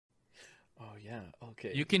yeah.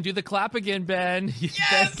 Okay. You can do the clap again, Ben. Yes!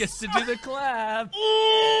 Ben gets to do the clap.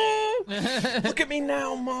 Look at me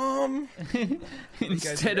now, Mom.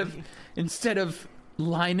 Instead of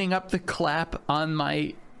lining up the clap on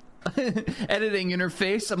my editing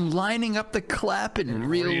interface, I'm lining up the clap in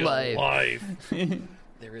real life.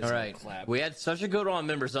 There is All right. no clap. We had such a good one on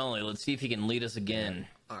members only. Let's see if he can lead us again.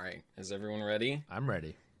 All right. Is everyone ready? I'm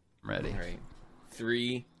ready. Ready. All right.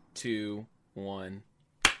 3, 2, 1.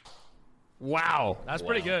 Wow. That's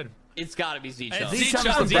pretty good. It's got to be Z-Chum. It's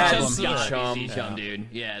Z-Chum's the problem. It's gotta Z-Chum. be Z-Chum, dude.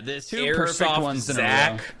 Yeah, this Two perfect ones in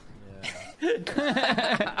a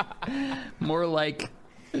row. More like...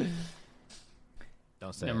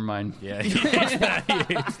 Don't say Never it. mind. Yeah.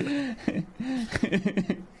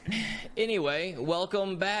 Anyway,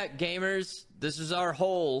 welcome back, gamers. This is our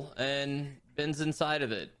hole, and Ben's inside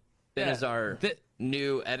of it. Ben is our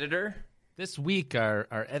new editor. This week, our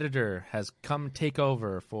editor has come take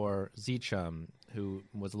over for Z-Chum, who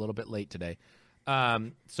was a little bit late today.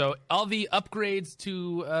 So all the upgrades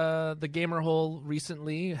to the gamer hole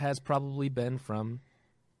recently has probably been from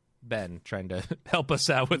Ben trying to help us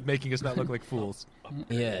out with making us not look like fools.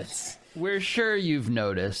 Yes. We're sure you've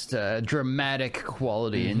noticed a dramatic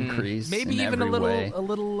quality increase. Maybe in even every a way.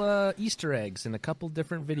 little Easter eggs in a couple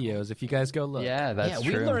different videos if you guys go look. Yeah, that's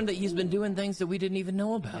we true. learned that he's been doing things that we didn't even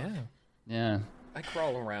know about. Yeah. Yeah. I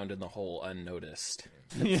crawl around in the hole unnoticed.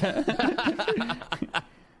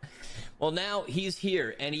 Well, now he's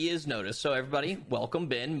here, and he is noticed. So everybody, welcome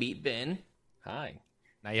Ben. Meet Ben. Hi.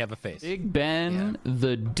 Now you have a face. Big Ben,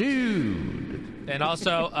 the dude, And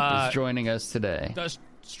also is joining us today. does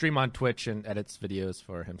stream on Twitch and edits videos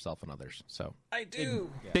for himself and others. So I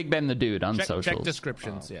do. Big Ben, the dude on check socials.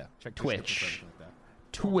 descriptions. Yeah. Check Twitch. descriptions like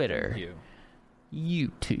that. Twitter, You.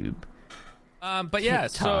 YouTube. But yeah,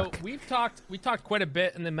 TikTok. so we talked quite a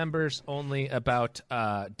bit in the members only about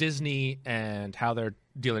Disney and how they're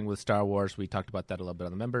dealing with Star Wars. We talked about that a little bit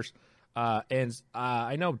on the members. And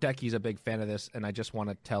I know Decky's a big fan of this, and I just want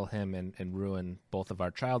to tell him and ruin both of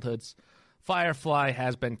our childhoods. Firefly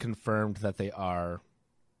has been confirmed that they are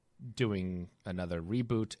doing another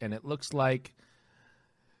reboot, and it looks like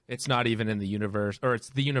it's not even in the universe, or it's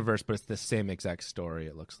the universe, but it's the same exact story.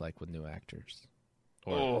 It looks like with new actors,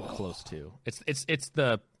 or close to. It's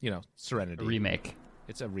the Serenity Remake.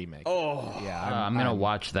 It's a remake. Oh, Yeah, I'm gonna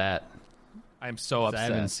watch that. I'm so I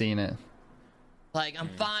upset. haven't seen it. like I'm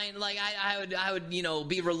fine. Like I would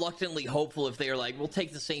be reluctantly hopeful if they were like, we'll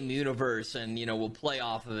take the same universe and we'll play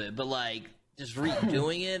off of it. But like just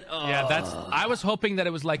redoing it. Oh. Yeah, I was hoping that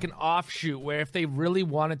it was like an offshoot where if they really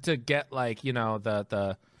wanted to get like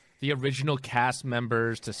the original cast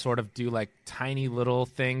members to sort of do like tiny little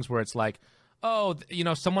things where it's like, oh,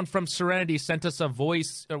 someone from Serenity sent us a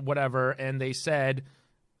voice or whatever, and they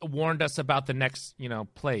warned us about the next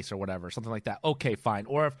place or whatever, something like that. Okay, fine.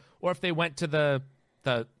 Or if they went to the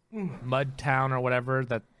mud town or whatever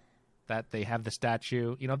that they have the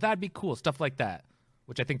statue, that'd be cool. Stuff like that,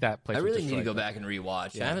 which I think that place. I would really need to destroy go them. back and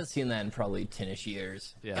rewatch. Yeah. I haven't seen that in probably 10ish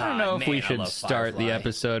years. Yeah. I don't know if we man, I should love start the Firefly.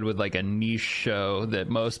 episode with like a niche show that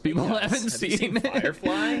most people haven't Have you seen seen.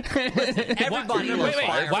 Firefly? Everybody Wait, loves wait,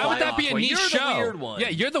 Firefly. why would that be a Well, niche you're show? The weird one. Yeah,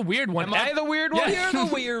 you're the weird one. Am I the weird one? Yeah. You're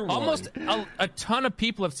the weird one. Almost a ton of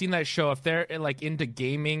people have seen that show. If they're like into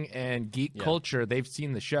gaming and geek culture, they've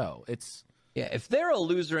seen the show. It's Yeah, if they're a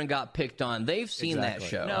loser and got picked on, they've seen that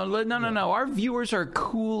show. No. Our viewers are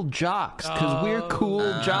cool jocks because we're cool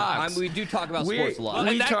jocks. We do talk about sports a lot. Well,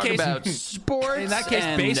 We in that talk case- about sports. in that case,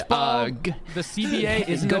 and, baseball. the CBA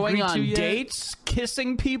isn't going agreed on to yet. dates,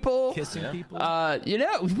 kissing people. Kissing people. We're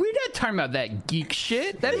not talking about that geek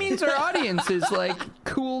shit. That means our audience is like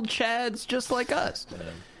cool chads just like us.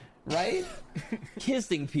 Right?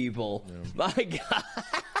 Kissing people. My God.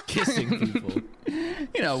 Kissing people.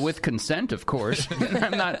 With consent, of course.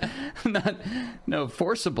 I'm not no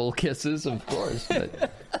forcible kisses, of course.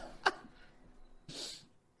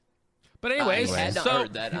 But anyways, I had not so,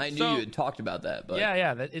 heard that. I knew so- you had talked about that. But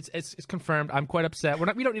Yeah, it's confirmed. I'm quite upset.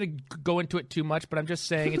 We don't need to go into it too much, but I'm just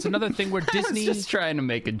saying it's another thing where I was Disney. just trying to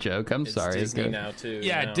make a joke. I'm It's sorry. Disney Okay. now too.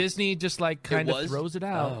 Yeah, Disney just like kind of was? throws it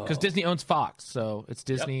out because Disney owns Fox, so it's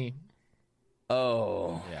Disney.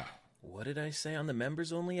 oh, Yeah. What did I say on the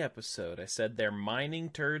members only episode? I said they're mining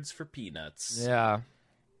turds for peanuts. Yeah.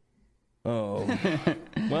 oh.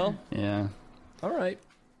 Well, Yeah. all right.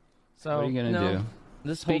 So What are you gonna no. do?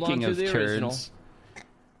 Let's hold on Speaking to of the original. turds,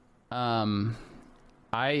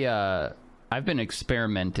 I've been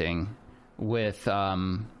experimenting with a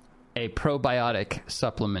probiotic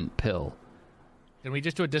supplement pill. can we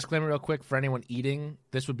just do a disclaimer real quick for anyone eating?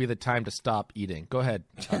 This would be the time to stop eating. Go ahead.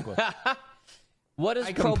 What does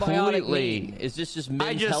I probiotic completely- mean? Is this just I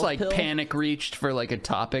men's just health like pill? panic reached for like a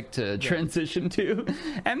topic to transition to,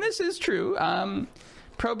 and this is true.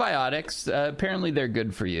 Probiotics, apparently they're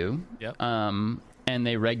good for you. Yep. And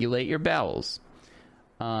they regulate your bowels.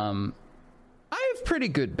 I have pretty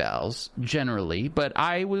good bowels generally, but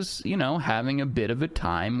I was, having a bit of a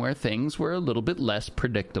time where things were a little bit less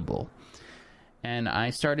predictable. And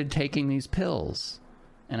I started taking these pills.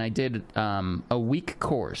 And I did a week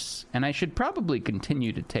course. And I should probably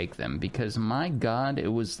continue to take them because, my God, it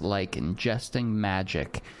was like ingesting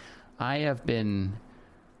magic. I have been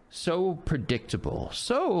so predictable,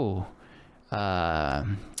 so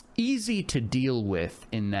easy to deal with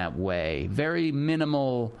in that way. Very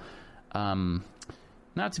minimal, not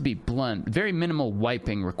to be blunt, very minimal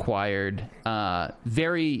wiping required.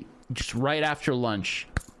 Very just right after lunch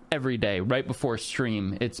every day, right before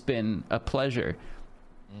stream. It's been a pleasure.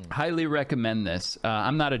 Highly recommend this.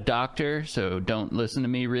 I'm not a doctor, so don't listen to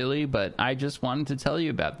me really, but I just wanted to tell you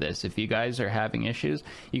about this. If you guys are having issues,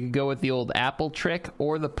 you could go with the old apple trick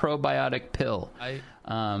or the probiotic pill.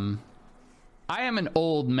 I am an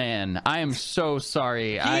old man. I am so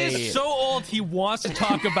sorry. He is so old. He wants to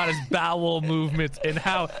talk about his bowel movements and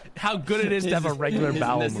how good it is to have a regular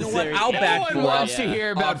bowel movement. You know what? I'll back No one you up. wants to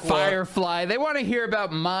hear about Firefly. They want to hear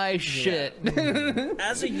about my shit.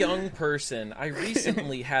 As a young person, I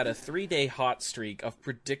recently had a 3-day hot streak of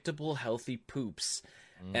predictable, healthy poops,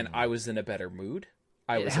 and I was in a better mood.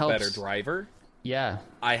 I was a better driver. Yeah.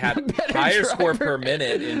 I had higher score per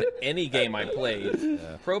minute in any game I played.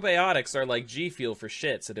 Probiotics are like G Fuel for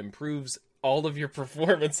shits. It improves all of your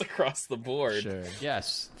performance across the board. Sure.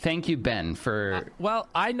 Yes. Thank you, Ben, for... Well,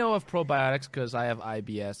 I know of probiotics because I have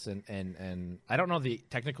IBS, and I don't know the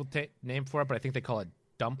technical name for it, but I think they call it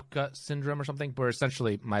dump gut syndrome or something, where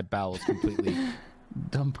essentially my bowels completely...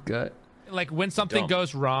 Dump gut. Like when something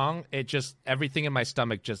goes wrong, everything in my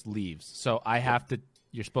stomach just leaves. So I have to...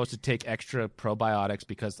 You're supposed to take extra probiotics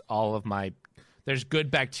because there's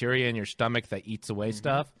good bacteria in your stomach that eats away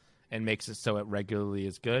stuff and makes it so it regularly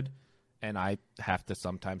is good. And I have to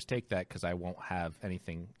sometimes take that because I won't have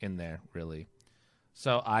anything in there, really.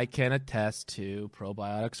 So I can attest to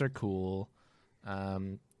probiotics are cool.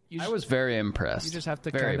 I was very impressed. You just have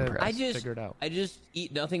to Very kind of impressed. figure it out. I just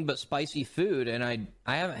eat nothing but spicy food, and I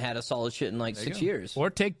haven't had a solid shit in like 6 years. Or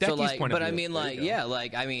take Decky's point of view. But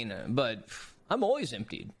I mean, but I'm always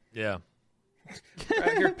emptied. Yeah.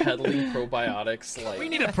 Out here peddling probiotics, like We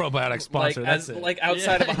need a probiotic like sponsor. That's it. like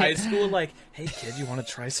outside of a high school, like, hey kid, you want to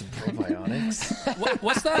try some probiotics?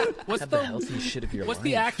 What's that? What's Have the healthy shit of your What's life.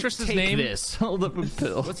 the actress's Take name? this. Hold up a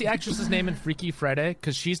pill. What's the actress's name in Freaky Friday?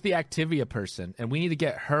 Because she's the Activia person, and we need to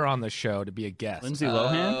get her on the show to be a guest. Lindsay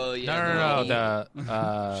Lohan? Oh yeah.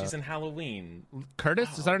 No. She's in Halloween.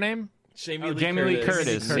 Curtis, is that her name? Jamie Jamie Lee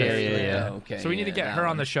Curtis. Yeah. Okay. So we need to get that her on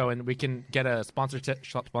one. the show, and we can get a sponsorship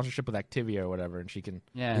with Activia or whatever, and she can.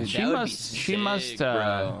 Yeah, Dude, she that would be must. She sick, must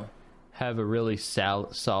bro. have a really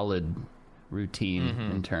solid routine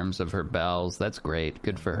in terms of her bowels. That's great.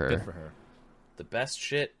 Good for her. Good for her. The best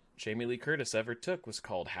shit Jamie Lee Curtis ever took was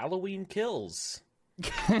called Halloween Kills.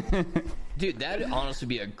 Dude, that'd honestly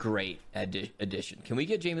be a great addition. Can we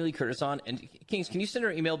get Jamie Lee Curtis on? And Kings, can you send her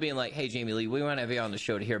an email being like, "Hey, Jamie Lee, we want to have you on the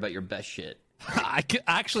show to hear about your best shit." I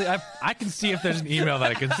can see if there's an email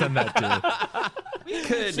that I can send that to.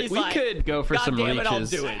 We like, could go for "God some damn it, I'll reaches.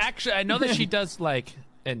 do it." Actually, I know that she does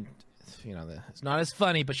and it's not as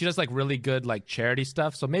funny, but she does like really good like charity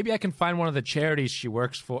stuff. So maybe I can find one of the charities she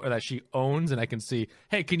works for or that she owns, and I can see,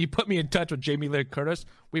 hey, can you put me in touch with Jamie Lee Curtis?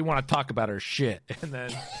 We want to talk about her shit, and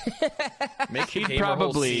then Make She'd the Gamer Hole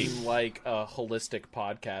probably- seem like a holistic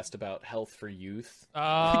podcast about health for youth.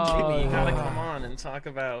 oh, You gotta come on and talk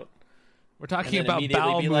about. we're And talking then about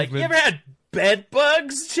immediately bowel be like, movement. you ever had bed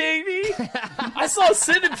bugs, Jamie? I saw a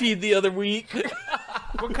centipede the other week.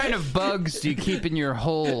 What kind of bugs do you keep in your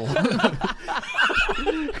hole?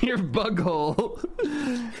 Your bug hole.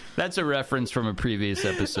 That's a reference from a previous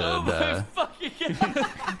episode. That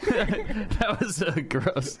was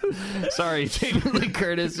gross. Sorry, Jamie Lee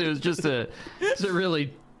Curtis. It was just it's a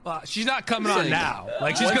really. She's not coming on now.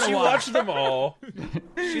 Like she's Once gonna you watch. watch them all,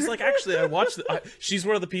 she's like, actually, I watched. She's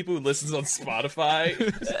one of the people who listens on Spotify.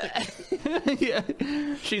 Yeah.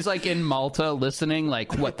 She's like in Malta listening,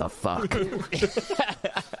 like, what the fuck?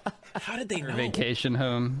 How did they know? Vacation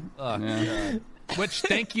home. Yeah. Which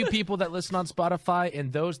thank you people that listen on Spotify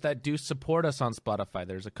and those that do support us on Spotify.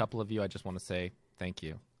 There's a couple of you I just want to say thank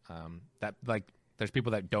you. There's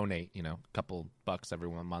people that donate, a couple bucks every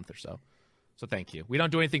 1 month or so. So thank you. We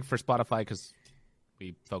don't do anything for Spotify because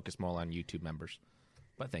we focus more on YouTube members.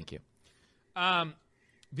 But thank you.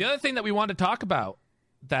 The other thing that we wanted to talk about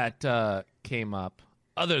that came up,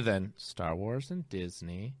 other than Star Wars and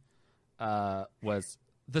Disney, was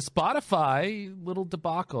the Spotify little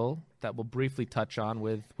debacle that we'll briefly touch on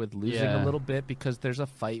with losing a little bit because there's a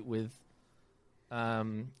fight with,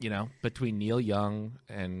 between Neil Young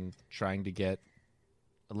and trying to get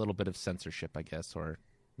a little bit of censorship, I guess, or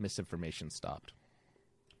misinformation stopped.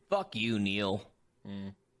 Fuck you, Neil.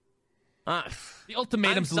 The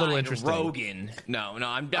ultimatum's a little interesting. Rogan. No,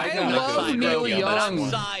 I'm I love Neil Young. But I'm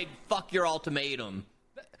side. Fuck your ultimatum.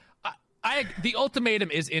 The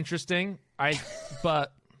ultimatum is interesting. I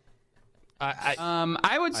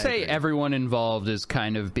would say everyone involved is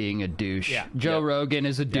kind of being a douche. Yeah. Joe Rogan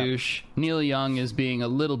is a douche. Neil Young is being a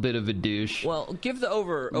little bit of a douche. Well, give the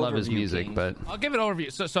overview. Love his music, King. but I'll give it an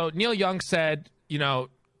overview. So Neil Young said,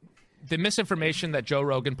 the misinformation that Joe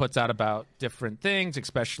Rogan puts out about different things,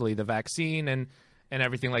 especially the vaccine and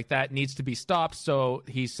everything like that, needs to be stopped. So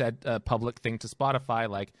he said a public thing to Spotify,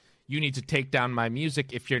 like, you need to take down my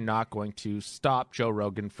music if you're not going to stop Joe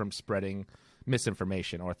Rogan from spreading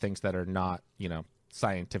misinformation or things that are not,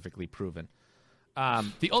 scientifically proven.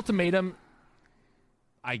 The ultimatum,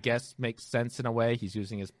 I guess, makes sense in a way. He's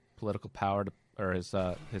using his political power or his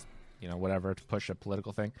whatever to push a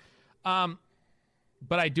political thing.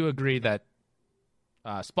 But I do agree that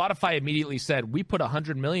Spotify immediately said, we put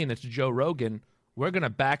 $100 million into Joe Rogan. We're going to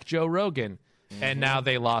back Joe Rogan. Mm-hmm. And now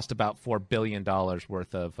they lost about $4 billion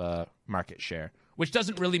worth of market share, which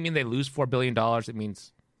doesn't really mean they lose $4 billion. It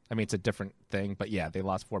means, it's a different thing. But yeah, they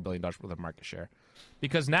lost $4 billion worth of market share.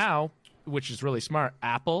 Because now, which is really smart,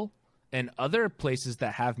 Apple and other places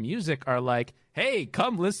that have music are like, hey,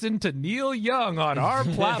 come listen to Neil Young on our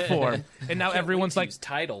platform. And now everyone's like,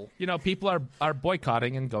 Tidal. People are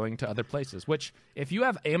boycotting and going to other places, which if you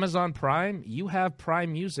have Amazon Prime, you have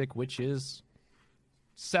Prime Music, which is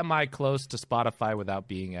semi-close to Spotify without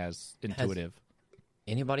being as intuitive.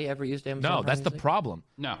 Anybody ever used Amazon Prime that's Music? the problem.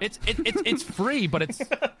 No. It's free, but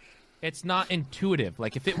it's not intuitive.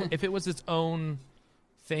 Like if it was its own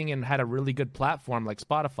thing and had a really good platform like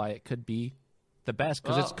Spotify, it could be the best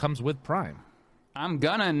because it comes with Prime. I'm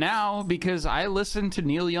gonna now because I listen to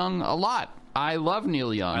Neil Young a lot. I love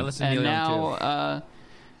Neil Young. I listen to Neil Young too.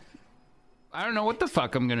 I don't know what the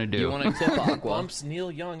fuck I'm gonna do. You want to tip Aqua? Bumps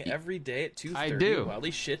Neil Young every day at 2:30 I do. while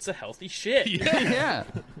he shits a healthy shit. Yeah.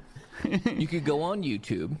 You could go on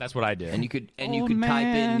YouTube. That's what I did. And you could Old type in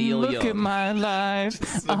man, Neil look Young. at my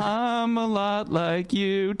life. I'm a lot like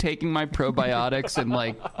you. Taking my probiotics and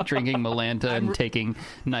like drinking Malanta and taking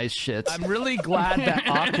nice shits. I'm really glad that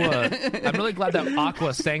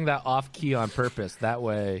Aqua sang that off key on purpose. That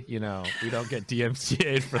way, we don't get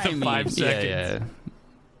DMCA'd for the 5 seconds.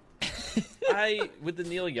 Yeah. With the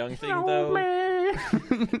Neil Young thing though.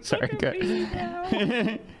 Sorry, go.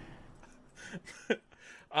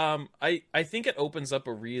 I think it opens up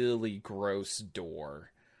a really gross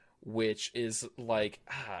door, which is like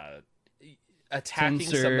attacking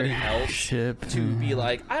somebody else to be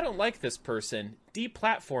like, I don't like this person,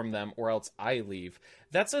 deplatform them or else I leave.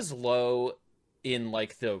 That's as low in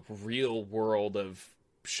like the real world of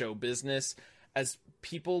show business as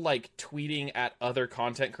people like tweeting at other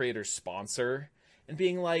content creators' sponsor and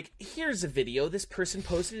being like, here's a video this person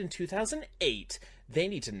posted in 2008. They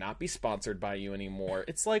need to not be sponsored by you anymore.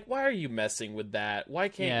 It's like, why are you messing with that? Why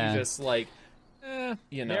can't you just like,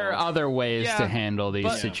 There are other ways to handle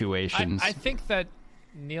these situations. I think that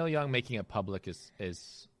Neil Young making it public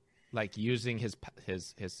is like using his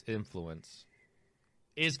influence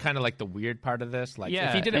is kind of like the weird part of this. Like,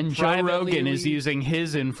 if he did it and Joe Rogan is using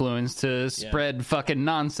his influence to spread fucking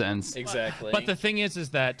nonsense. Exactly. But the thing is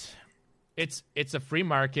that it's a free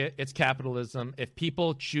market. It's capitalism. If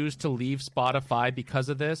people choose to leave Spotify because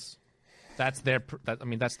of this, that's their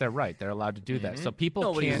right. They're allowed to do that. So people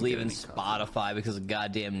Nobody's can't leaving Spotify because of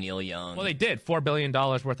goddamn Neil Young. Well, they did $4 billion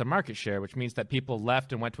worth of market share, which means that people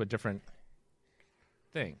left and went to a different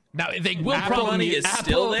thing. Now they will Apple money is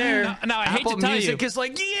still there. Now I hate to tell Music you, is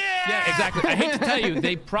like, yeah, exactly. I hate to tell you,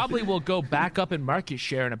 they probably will go back up in market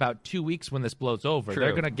share in about 2 weeks when this blows over. True.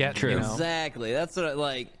 They're gonna get Exactly. That's what I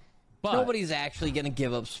like. But nobody's actually going to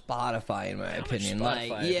give up Spotify, in my opinion.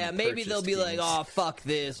 Like, yeah, maybe they'll be like, "Oh, fuck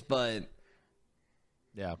this," but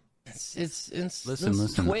yeah, it's listen.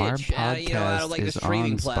 Twitch, Our podcast like is the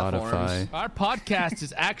streaming on platforms. Spotify. our podcast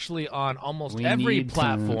is actually on almost We every need to-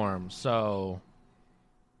 platform, so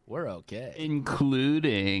we're okay,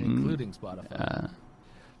 including Spotify.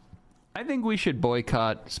 I think we should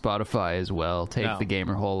boycott Spotify as well. Take the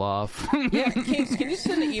gamer hole off. Yeah, Kings, can you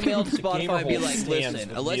send an email to Spotify and be like, stands listen,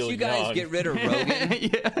 with unless Neil you guys Young. get rid of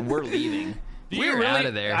Rogan, we're leaving. We're out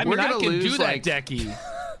of there. I mean, We're I gonna can lose do that, like Decky.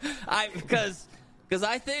 Because Because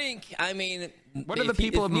I think, I mean, What are the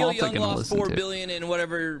people if of Neil Malta Young gonna lost listen $4 to? billion and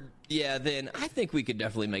whatever, then I think we could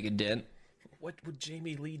definitely make a dent. What would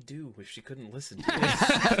Jamie Lee do if she couldn't listen to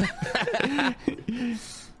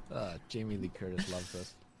this? Jamie Lee Curtis loves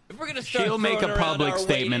us. If we're gonna start She'll make throwing a around public our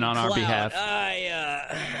statement weight on in our clout, behalf.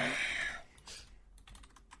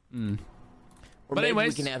 Or But maybe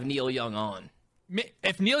anyways- we can have Neil Young on.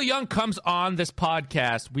 If Neil Young comes on this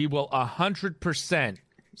podcast, we will 100%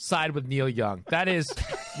 side with Neil Young. That is,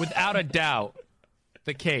 without a doubt,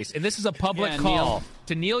 the case. And this is a public Yeah, call Neil.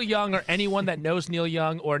 to Neil Young or anyone that knows Neil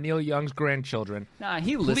Young or Neil Young's grandchildren. Nah,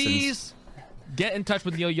 he listens. Please get in touch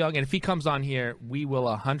with Neil Young, and if he comes on here, we will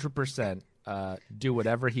 100% do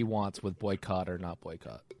whatever he wants with boycott or not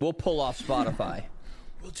boycott. We'll pull off Spotify.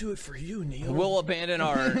 We'll do it for you, Neil. We'll abandon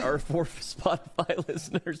our 4 Spotify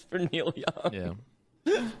listeners for Neil Young.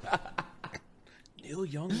 Yeah. Neil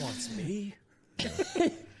Young wants me.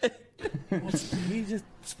 Wants me to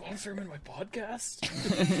sponsor him in my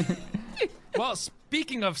podcast. Well,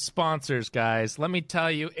 speaking of sponsors, guys, let me tell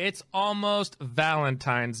you, it's almost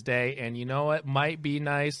Valentine's Day, and you know what might be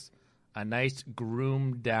nice? A nice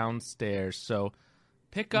groom downstairs. So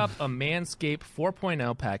pick up a Manscaped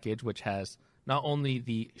 4.0 package, which has not only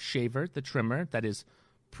the shaver, the trimmer, that is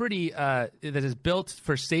that is built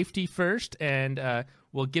for safety first, and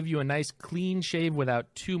will give you a nice clean shave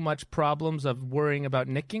without too much problems of worrying about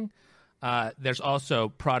nicking. There's also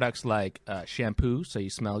products like shampoo, so you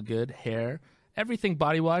smell good, hair, everything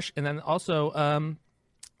body wash, and then also,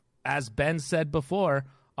 as Ben said before,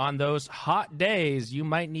 on those hot days, you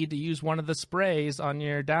might need to use one of the sprays on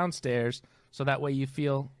your downstairs, so that way you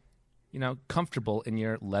feel, comfortable in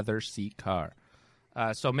your leather seat car.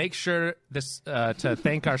 So make sure to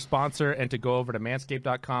thank our sponsor and to go over to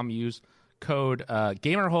manscaped.com, use code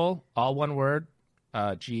GAMERHOLE, all one word,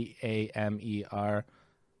 GAMER.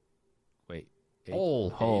 Wait. Hole.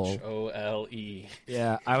 HOLE.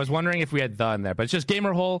 Yeah, I was wondering if we had the in there, but it's just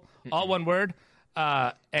GAMERHOLE, all one word,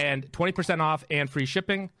 and 20% off and free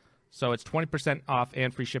shipping. So it's 20% off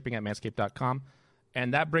and free shipping at manscaped.com.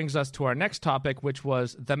 And that brings us to our next topic, which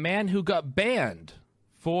was the man who got banned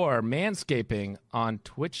for manscaping on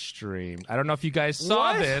Twitch stream. I don't know if you guys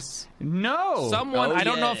saw this. No. Someone, Oh, I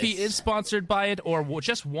don't know if he yes. is sponsored by it or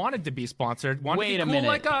just wanted to be sponsored. Wanted Wait to a be cool minute.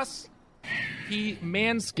 like us. He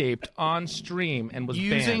manscaped on stream and was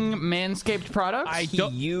Using banned. Manscaped products? He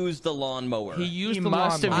used the lawnmower. He used He the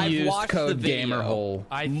must have lawnmower. I've used watched code the video. GAMERHOLE.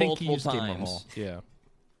 I think he multiple used times. GAMERHOLE.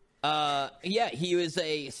 Yeah. Yeah, he was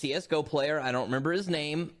a CSGO player. I don't remember his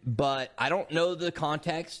name, but I don't know the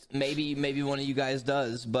context. Maybe one of you guys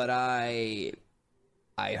does, but I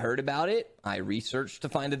heard about it. I researched to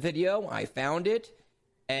find the video. I found it,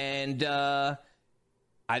 and I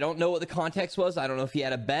don't know what the context was. I don't know if he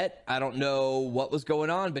had a bet. I don't know what was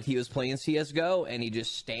going on, but he was playing CSGO, and he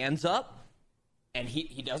just stands up, and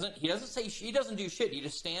he doesn't do shit. He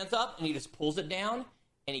just stands up and he just pulls it down.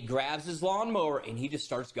 And he grabs his lawnmower and he just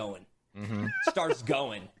starts going. Starts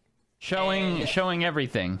going. Showing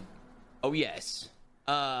everything. Oh yes.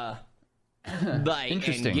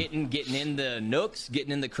 Interesting. And getting in the nooks,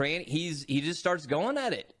 getting in the cranny. He just starts going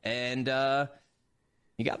at it, and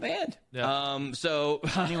he got banned. Yeah. So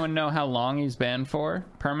Anyone know how long he's banned for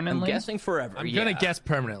I'm permanently? guessing forever. I'm yeah. going to guess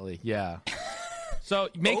permanently. Yeah. So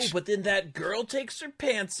make But then that girl takes her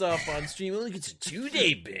pants off on stream. Only gets a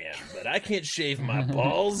 2-day ban, but I can't shave my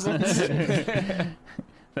balls. That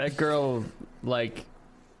girl,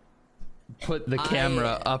 put the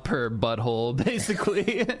camera up her butthole,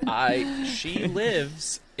 basically. She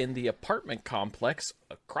lives in the apartment complex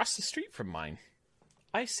across the street from mine.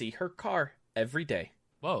 I see her car every day.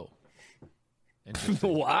 Whoa.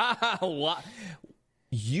 Wow.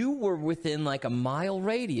 You were within a mile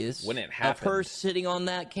radius When it of happened. her sitting on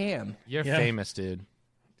that cam. You're Yeah. famous, dude.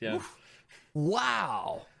 Yeah.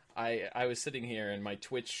 Wow. I was sitting here and my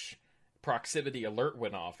Twitch proximity alert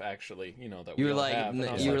went off, actually. That You we were all like, have. And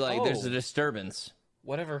I was there's a "Oh, disturbance.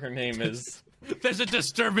 whatever her name is. There's a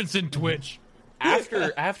disturbance in Twitch.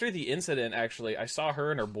 After the incident, actually, I saw her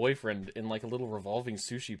and her boyfriend in a little revolving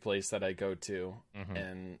sushi place that I go to,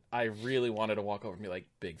 and I really wanted to walk over and be like,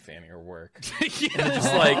 "Big fan of your work." Yeah.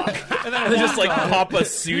 Just pop a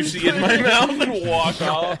sushi in my mouth and walk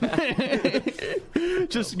off.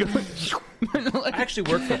 Just go. I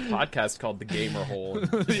actually work for a podcast called The Gamer Hole.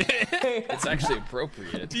 It's actually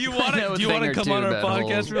appropriate. Do you want know a to thing or come two on our about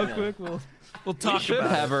podcast holes. real quick? We'll talk Should about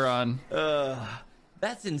have her on.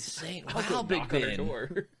 That's insane. I'll go Wow, Big knock on her Ben. door.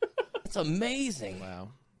 That's amazing. it. Wow.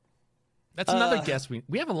 That's another guest.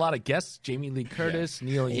 We have a lot of guests. Jamie Lee Curtis,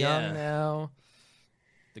 Neil Yeah. Young now.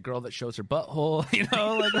 the girl that shows her butthole, like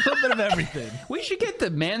a little bit of everything. We should get the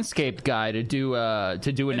Manscaped guy to do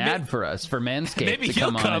an ad for us for Manscaped. Maybe to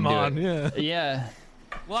he'll come on. Yeah.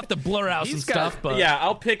 We'll have to blur out some stuff, but yeah,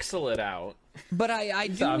 I'll pixel it out. But I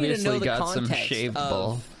do need to know the context shaved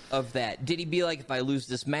ball. of that. Did he be like, if I lose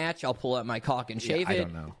this match, I'll pull out my cock and shave it? I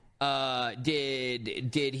don't know.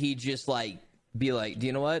 Did he just like be like, do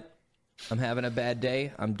you know what? I'm having a bad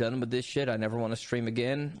day. I'm done with this shit. I never want to stream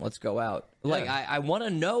again. Let's go out. Yeah. Like I want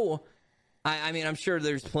to know. I mean, I'm sure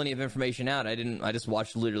there's plenty of information out. I just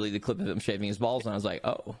watched literally the clip of him shaving his balls, and I was like,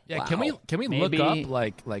 oh, yeah. Wow. Can we look up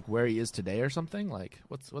like where he is today or something? Like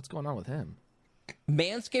what's going on with him?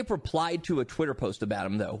 Manscaped replied to a Twitter post about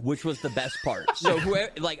him, though, which was the best part. So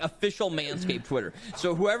whoever, like, official Manscaped Twitter.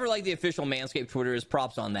 So whoever, like, the official Manscaped Twitter is,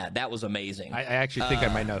 props on that. That was amazing. I actually think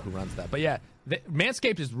I might know who runs that. But yeah,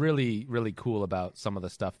 Manscaped is really, really cool about some of the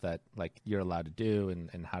stuff that, like, you're allowed to do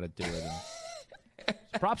and how to do it. And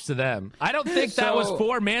props to them. I don't think that was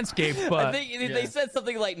for Manscaped, but I think they said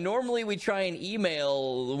something like, normally we try and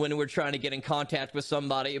email when we're trying to get in contact with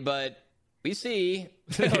somebody, but we see.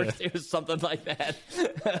 Or it was something like that. Yeah,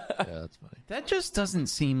 that's funny. That just doesn't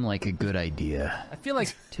seem like a good idea. I feel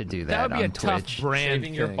like to do that would be on a Twitch. tough brand.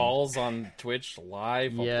 Shaving your balls on Twitch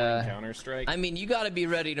live while playing Counter-Strike. I mean, you got to be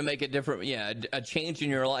ready to make a different, a change in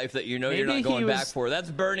your life that you're Maybe not going back for. That's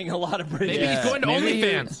burning a lot of bridges. Maybe he's going to Maybe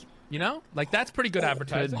OnlyFans. Like that's pretty good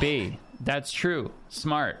advertising. Could be. That's true.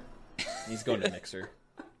 Smart. He's going to Mixer.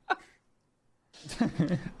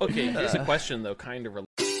 Okay, here's a question though, kind of related.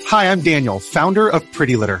 Hi, I'm Daniel, founder of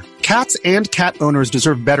Pretty Litter. Cats and cat owners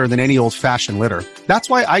deserve better than any old-fashioned litter. That's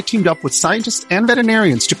why I teamed up with scientists and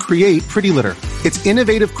veterinarians to create Pretty Litter. Its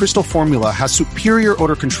innovative crystal formula has superior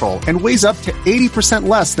odor control and weighs up to 80%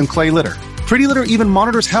 less than clay litter. Pretty Litter even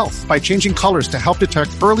monitors health by changing colors to help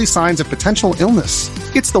detect early signs of potential illness.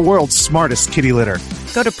 It's the world's smartest kitty litter.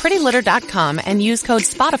 Go to prettylitter.com and use code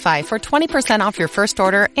SPOTIFY for 20% off your first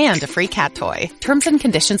order and a free cat toy. Terms and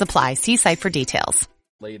conditions apply. See site for details.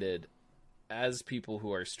 Related, as people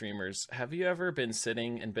who are streamers, have you ever been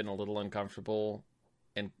sitting and been a little uncomfortable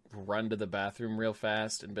and run to the bathroom real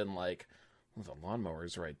fast and been like, well, the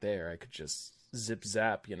lawnmower's right there, I could just zip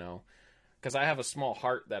zap, because I have a small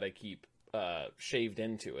heart that I keep shaved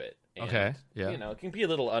into it, and, okay, yeah, it can be a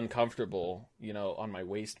little uncomfortable, on my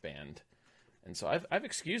waistband, and so I've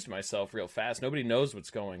excused myself real fast. Nobody knows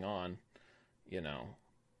what's going on,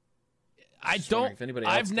 I've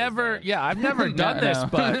never done this,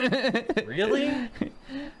 but really,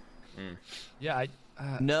 yeah,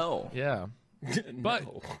 no, yeah, but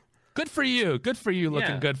no. Good for you,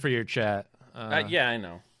 looking good for your chat. Yeah, I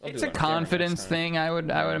know. It's a confidence thing. I would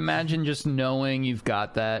imagine just knowing you've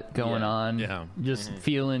got that going on. Yeah. Just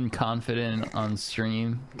feeling confident on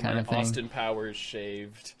stream kind of thing. Austin Powers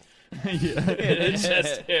shaved.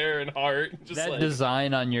 Chest hair and heart. Just that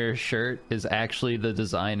design on your shirt is actually the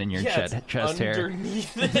design in your chest hair.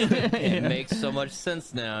 Underneath it. It makes so much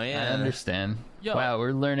sense now. Yeah, I understand. Yo. Wow,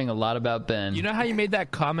 we're learning a lot about Ben. You know how you made that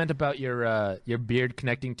comment about your beard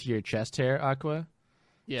connecting to your chest hair, Aqua?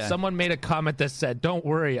 Yeah. Someone made a comment that said, "Don't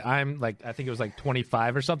worry, I'm like I think it was like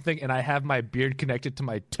 25 or something, and I have my beard connected to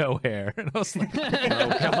my toe hair." And I was like, "Oh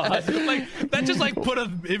god!" Like that just like put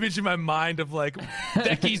an image in my mind of like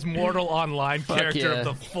Decky's Mortal Online character of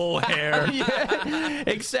the full hair. Yeah.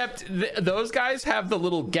 Except those guys have the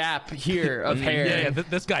little gap here of hair. Yeah,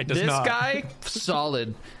 this guy does not. This guy,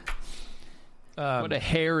 solid. What a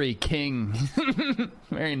hairy king.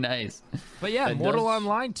 Very nice. But yeah, Mortal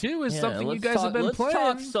Online 2 is something you guys have been playing.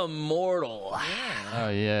 Let's talk some Mortal. Oh,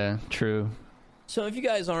 yeah, true. So if you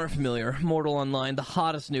guys aren't familiar, Mortal Online, the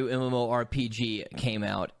hottest new MMORPG, came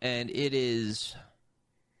out, and it is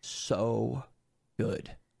so good.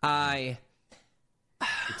 I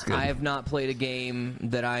have not played a game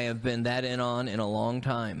that I have been that in a long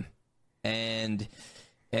time. And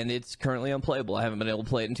it's currently unplayable. I haven't been able to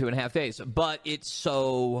play it in 2.5 days, but it's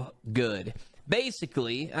so good.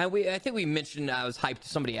 Basically, I think we mentioned I was hyped.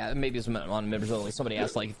 Somebody asked, maybe it was on Members Only. Somebody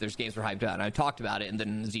asked like if there's games we're hyped about, and I talked about it, and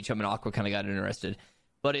then Zichum and Aqua kind of got interested.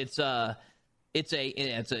 But it's a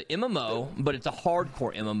MMO, but it's a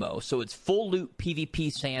hardcore MMO. So it's full loot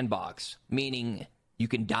PvP sandbox, meaning you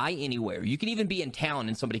can die anywhere. You can even be in town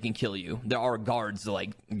and somebody can kill you. There are guards that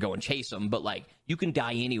like go and chase them, but like you can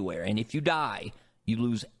die anywhere, and if you die, you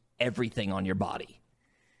lose everything on your body.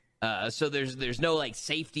 So there's no like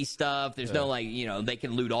safety stuff. There's no like, they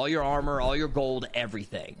can loot all your armor, all your gold,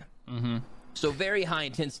 everything. Mm-hmm. So very high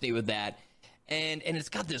intensity with that. And it's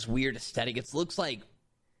got this weird aesthetic. It looks like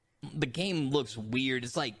the game looks weird.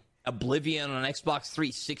 It's like Oblivion on Xbox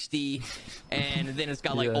 360, and then it's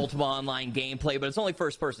got like Ultima Online gameplay, but it's only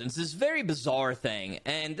first person. It's this very bizarre thing,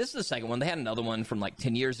 and this is the second one. They had another one from like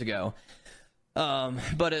 10 years ago.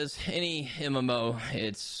 But as any MMO,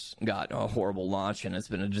 it's got a horrible launch, and it's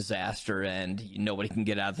been a disaster, and nobody can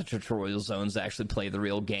get out of the tutorial zones to actually play the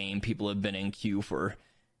real game. People have been in queue for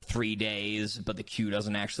 3 days, but the queue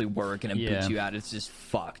doesn't actually work, and it boots you out. It's just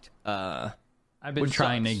fucked. I've been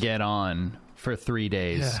trying to get on for 3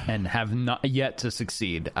 days and have not yet to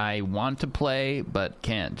succeed. I want to play, but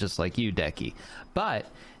can't, just like you, Decky. But,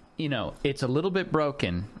 you know, it's a little bit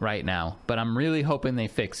broken right now, but I'm really hoping they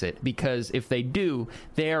fix it, because if they do,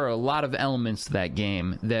 there are a lot of elements to that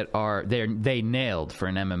game that they nailed for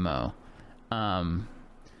an MMO.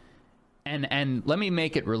 And let me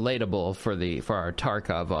make it relatable for our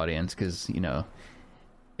Tarkov audience, because, you know,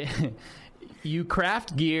 you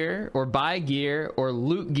craft gear or buy gear or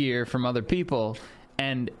loot gear from other people,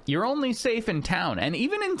 and you're only safe in town. And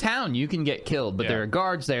even in town, you can get killed, but there are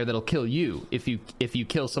guards there that'll kill you if you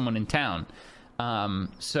kill someone in town.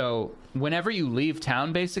 So whenever you leave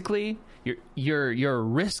town, basically, you're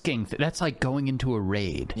risking. That's like going into a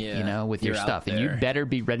raid, you know, with your stuff, and you better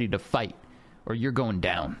be ready to fight, or you're going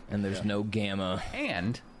down. And there's no gamma.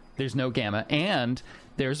 And there's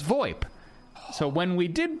VoIP. So when we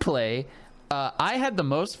did play, I had the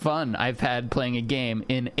most fun I've had playing a game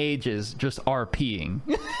in ages, just RPing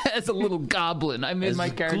as a little goblin. I made my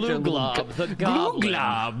character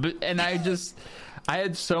Gluglob, and I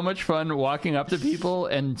had so much fun walking up to people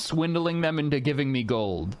and swindling them into giving me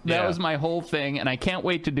gold. That was my whole thing, and I can't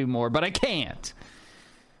wait to do more, but I can't.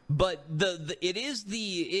 But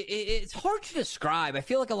it's hard to describe. I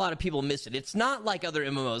feel like a lot of people miss it. It's not like other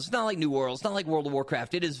MMOs. It's not like New World. It's not like World of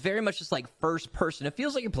Warcraft. It is very much just like first person. It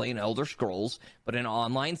feels like you're playing Elder Scrolls, but in an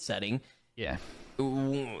online setting. Yeah.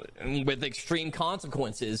 With extreme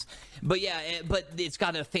consequences. But it's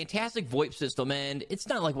got a fantastic VoIP system, and it's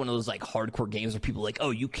not like one of those like hardcore games where people are like,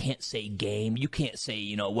 oh, you can't say game, you can't say,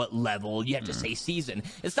 you know, what level, you have to say season.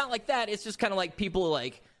 It's not like that. It's just kind of like people are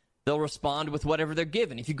like, they'll respond with whatever they're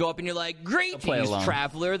given. If you go up and you're like, greetings,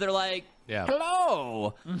 traveler, they're like,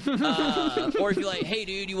 hello. Or if you're like, hey,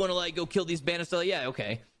 dude, you want to like go kill these bandits? They're like, yeah,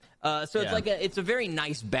 okay. So it's like it's a very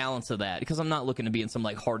nice balance of that, because I'm not looking to be in some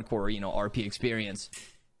like hardcore, you know, RP experience.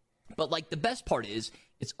 But like the best part is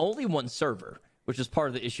it's only one server, which is part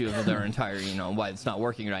of the issue of their entire, you know, why it's not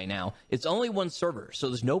working right now. It's only one server,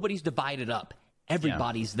 so nobody's divided up.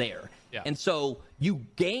 Everybody's there. Yeah. And so you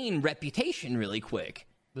gain reputation really quick.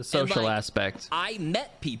 The social aspect. I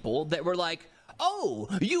met people that were like, oh,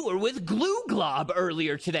 you were with Gluglob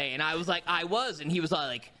earlier today. And I was like, I was. And he was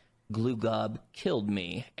like, Gluglob killed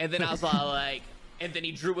me. And then I was like, and then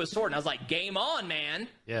he drew a sword. And I was like, game on, man.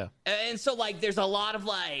 Yeah. And so, like, there's a lot of,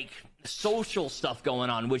 like, social stuff going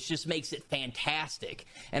on, which just makes it fantastic.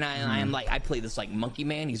 And I'm like, I play this, like, monkey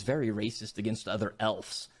man. He's very racist against other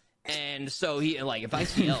elves. And so, if I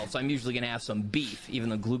see elves, I'm usually going to have some beef, even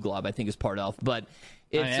though Gluglob, I think, is part elf. But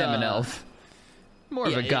I am an elf. More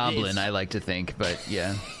of a goblin, I like to think, but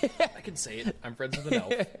yeah. I can say it. I'm friends with an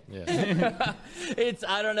elf.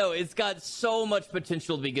 I don't know. It's got so much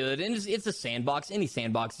potential to be good. And it's a sandbox. Any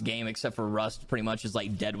sandbox game, except for Rust, pretty much is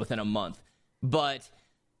like dead within a month. But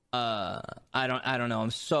I don't know.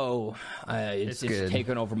 I'm so it's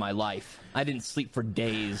taken over my life. I didn't sleep for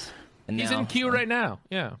days. And he's in queue right now.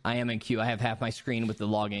 Yeah, I am in queue. I have half my screen with the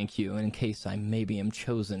login queue, in case I maybe am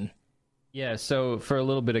chosen. Yeah, so for a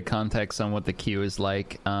little bit of context on what the queue is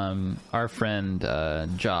like, our friend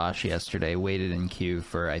Josh yesterday waited in queue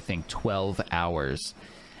for, I think, 12 hours.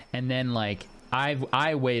 And then, like,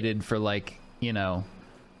 I waited for, like, you know,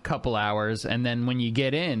 couple hours, and then when you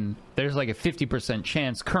get in, there's like a 50%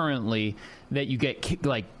 chance currently that you get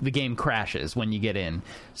like the game crashes when you get in.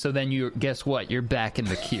 So then guess what? You're back in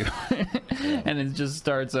the queue, and it just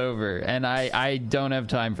starts over. And I don't have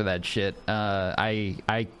time for that shit.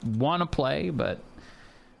 I want to play, but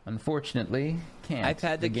unfortunately can't. I've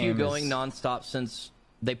had the queue going nonstop since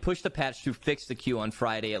they pushed the patch to fix the queue on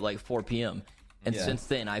Friday at like 4 p.m. And since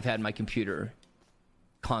then, I've had my computer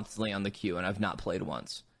constantly on the queue, and I've not played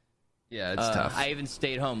once. Yeah, it's tough. I even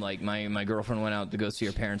stayed home. Like, my girlfriend went out to go see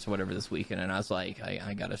her parents or whatever this weekend, and I was like,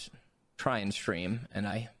 I gotta try and stream, and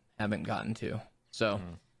I haven't gotten to. So,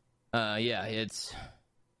 it's...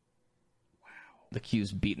 Wow. The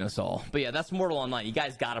queue's beating us all. But yeah, that's Mortal Online. You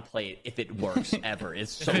guys gotta play it if it works ever.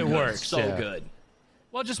 It's so good. Works, so good.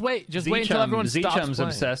 Well, just wait until everyone stops Z-Chum's playing.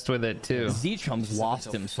 obsessed with it, too. Z-Chum's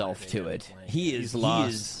lost himself to it. He's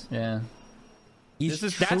lost. Yeah.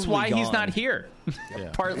 That's why gone. he's not here.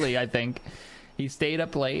 Partly, I think. He stayed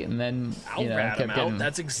up late and then I'll rat him out.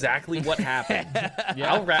 That's exactly what happened.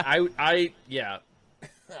 Yeah. I'll rat. I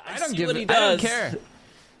don't see what he I does. don't care.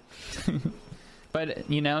 But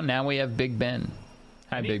now we have Big Ben.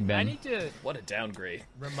 Hi, Big Ben. I need to What a downgrade.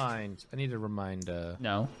 remind.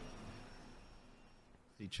 No.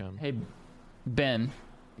 C-Chum. Hey, Ben.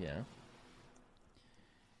 Yeah.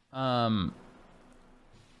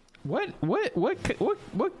 What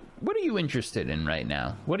are you interested in right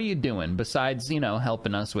now? What are you doing besides,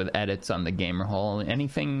 helping us with edits on the Gamer Hole?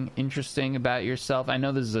 Anything interesting about yourself? I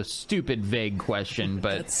know this is a stupid, vague question,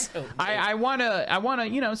 but so I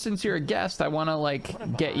wanna, since you're a guest, I wanna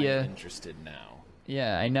get you interested now.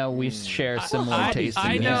 Yeah, I know we share similar tastes in I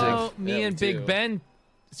music. know me Yeah, and we Big do. Ben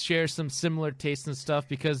share some similar tastes and stuff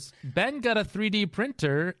because Ben got a 3D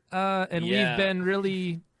printer, and Yeah. we've been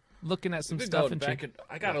really looking at some We've been stuff going and back.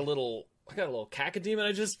 I got a little cacodemon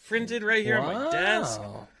I just printed right here on my desk.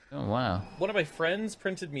 Oh wow! One of my friends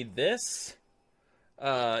printed me this.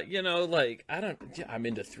 I'm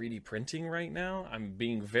into 3D printing right now. I'm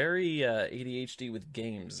being very ADHD with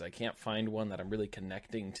games. I can't find one that I'm really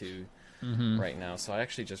connecting to right now. So I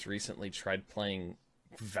actually just recently tried playing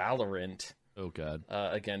Valorant. Oh god.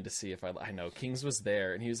 Again to see if I know Kings was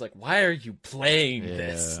there and he was like, "Why are you playing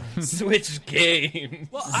this? Switch games."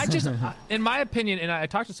 Well, in my opinion, and I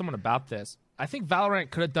talked to someone about this, I think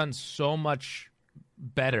Valorant could have done so much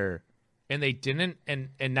better, and they didn't. And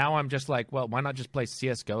now I'm just like, well, why not just play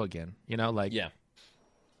CS:GO again? Yeah, like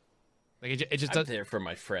it just I'm does. there for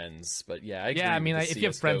my friends, but yeah, I agree Yeah, I with mean, the if you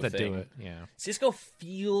have friends that thing. do it, yeah. CS:GO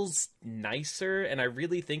feels nicer, and I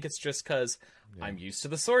really think it's just because I'm used to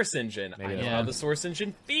the Source engine. I know how the Source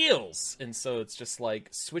engine feels, and so it's just like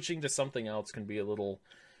switching to something else can be a little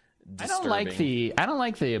disturbing. I don't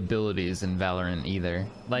like the abilities in Valorant either.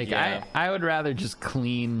 Yeah. I would rather just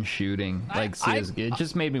clean shooting like CS. It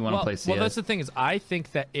just made me want to play CS. Well, that's the thing is, I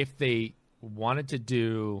think that if they wanted to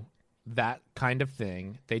do that kind of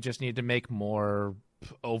thing, they just need to make more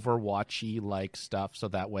Overwatchy like stuff, so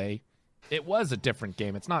that way it was a different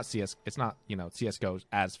game. It's not CS. It's not CS:GO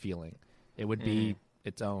as feeling. It would be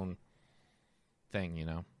its own thing, You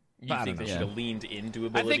But I think don't they know. should have leaned into I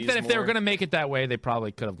abilities think that if they were more? going to make it that way, they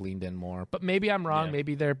probably could have leaned in more. But maybe I'm wrong. Yeah.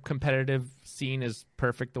 Maybe their competitive scene is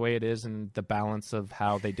perfect the way it is, and the balance of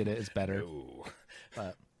how they did it is better. Ooh.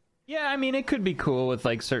 But Yeah, I mean, it could be cool with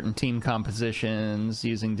certain team compositions,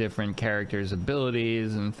 using different characters'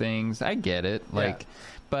 abilities and things. I get it.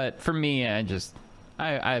 But for me,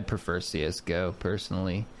 I prefer CS:GO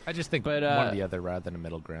personally. I just think But, one or the other rather than a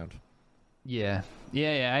middle ground. Yeah.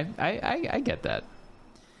 I get that.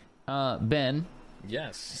 Ben,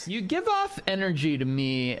 Yes. you give off energy to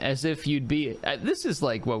me as if you'd be. This is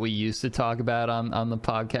like what we used to talk about on the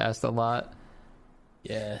podcast a lot.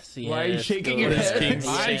 Yes. Why are you shaking go your ahead. head? King's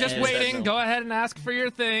I'm just shaking his head waiting. no. Go ahead and ask for your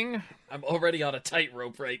thing. I'm already on a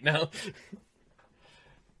tightrope right now.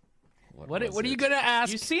 What are you gonna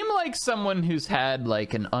ask? You seem like someone who's had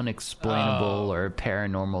an unexplainable or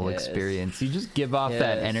paranormal Yes. experience. You just give off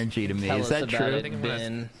that Yes. energy to me. Tell Is us that about true? I it. think I'm gonna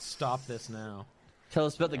Ben. stop this now. Tell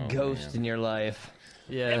us about the ghost in your life.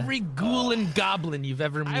 Yeah. Every ghoul and goblin you've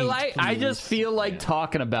ever met. I just feel like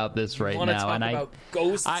talking about this right Want to now, talk and about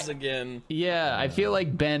ghosts again? I feel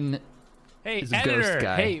like Ben. Hey, He's a editor. ghost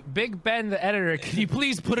guy. Hey, Big Ben, the editor. Can you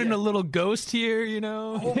please put in a little ghost here?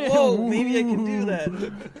 Whoa, maybe I can do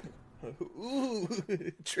that. Ooh,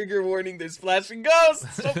 trigger warning, there's flashing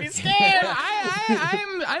ghosts. Don't be scared.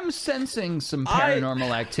 I'm sensing some paranormal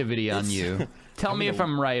activity on you. Tell me if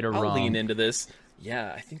I'm right or I'll wrong. lean into this.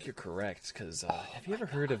 Yeah, I think you're correct. Because have you ever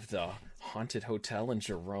heard of the haunted hotel in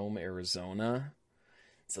Jerome, Arizona?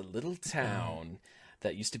 It's a little town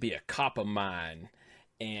that used to be a copper mine,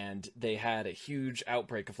 and they had a huge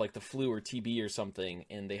outbreak of the flu or TB or something,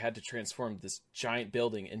 and they had to transform this giant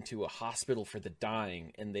building into a hospital for the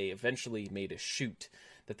dying, and they eventually made a chute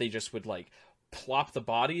that they just would plop the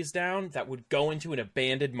bodies down that would go into an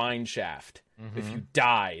abandoned mine shaft if you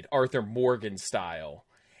died, Arthur Morgan style.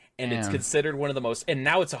 And it's Damn. considered one of the most, and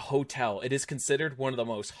now it's a hotel. It is considered one of the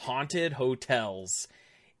most haunted hotels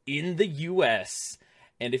in the U.S.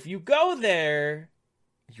 And if you go there,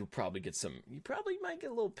 you probably might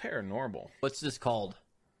get a little paranormal. What's this called?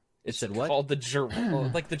 It's said what? called the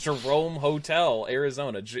Jerome Hotel,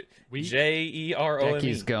 Arizona. Jerome.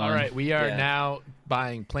 Becky's going. All right, we are Yeah. now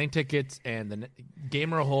buying plane tickets, and the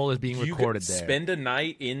Gamer Hole is being You recorded could there. spend a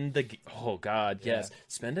night in the. Oh God, yes.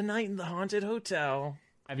 Spend a night in the haunted hotel.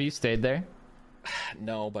 Have you stayed there?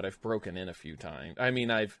 No, but I've broken in a few times. I mean,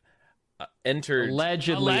 I've entered.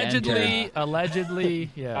 Allegedly,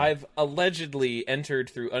 yeah. I've allegedly entered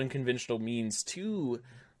through unconventional means to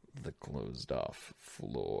the closed off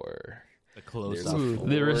floor. The closed There's a off. floor.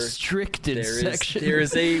 The restricted section. There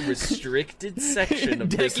is a restricted section of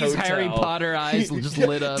this Decky's hotel. Harry Potter eyes just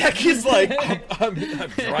lit up. Decky's like, I'm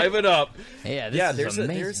driving up. Yeah, this is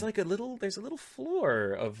amazing. There's a little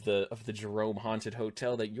floor of the Jerome haunted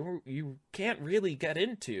hotel that you can't really get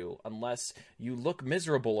into unless you look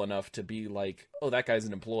miserable enough to be like, oh, that guy's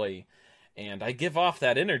an employee. And I give off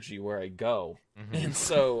that energy where I go. Mm-hmm. And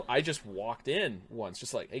so I just walked in once,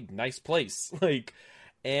 just like, hey, nice place. Like,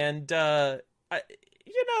 and, it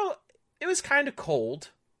was kind of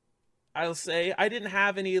cold. I'll say I didn't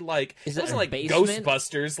have any, like, it wasn't like basement?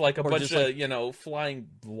 Ghostbusters, like a bunch of, flying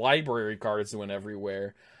library cards went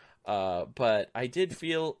everywhere. But I did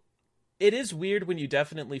feel, it is weird when you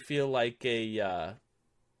definitely feel like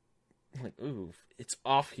ooh, it's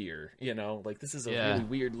off here, like this is a really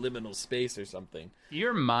weird liminal space or something.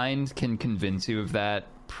 Your mind can convince you of that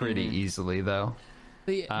pretty easily, though.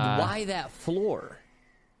 Why that floor?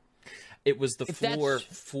 It was the floor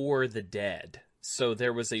for the dead. So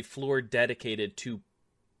there was a floor dedicated to,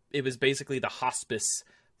 it was basically the hospice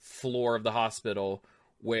floor of the hospital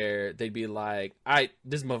where they'd be like, all right,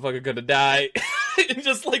 this motherfucker gonna die. And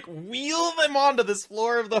just like wheel them onto this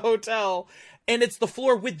floor of the hotel. And it's the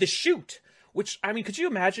floor with the chute. Which, I mean, could you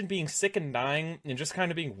imagine being sick and dying and just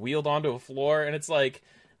kind of being wheeled onto a floor? And it's like,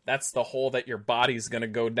 that's the hole that your body's gonna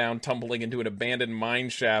go down, tumbling into an abandoned mine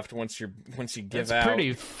shaft once you give That's out.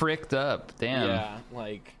 Pretty fricked up, damn. Yeah,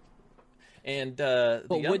 like, and but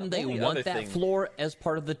wouldn't they want that floor as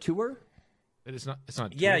part of the tour? It's not. It's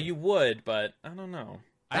not. Yeah, you would, but I don't know.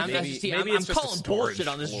 I'm calling bullshit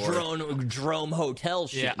on this Drome hotel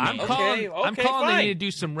shit. Yeah, I'm calling. Fine. They need to do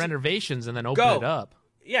some renovations and then open it up.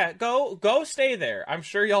 Yeah, go stay there. I'm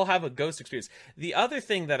sure y'all have a ghost experience. The other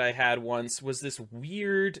thing that I had once was this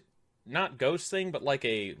weird, not ghost thing, but like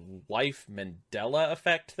a life Mandela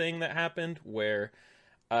effect thing that happened where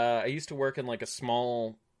I used to work in like a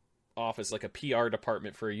small office, like a PR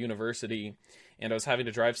department for a university, and I was having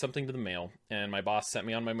to drive something to the mail, and my boss sent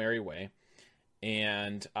me on my merry way,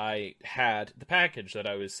 and I had the package that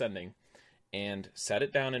I was sending and set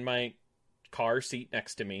it down in my car seat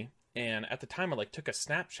next to me. And at the time, I like took a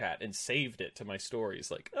Snapchat and saved it to my stories.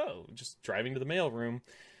 Like, oh, just driving to the mailroom.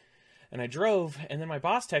 And I drove, and then my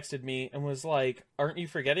boss texted me and was like, aren't you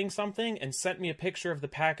forgetting something? And sent me a picture of the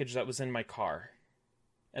package that was in my car.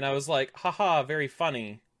 And I was like, haha, very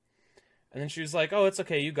funny. And then she was like, oh, it's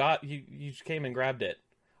okay. You came and grabbed it.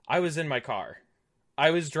 I was in my car.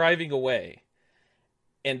 I was driving away.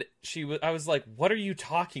 And I was like, what are you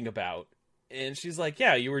talking about? And she's like,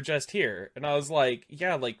 yeah, you were just here. And I was like,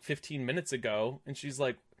 yeah, like 15 minutes ago. And she's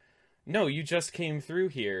like, no, you just came through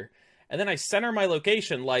here. And then I sent her my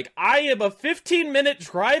location. Like, I am a 15-minute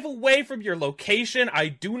drive away from your location. I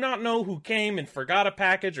do not know who came and forgot a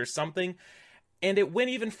package or something. And it went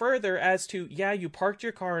even further as to, yeah, you parked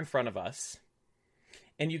your car in front of us.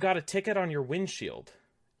 And you got a ticket on your windshield.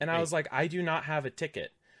 And I was like, I do not have a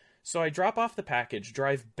ticket. So I drop off the package,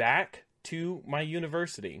 drive back to my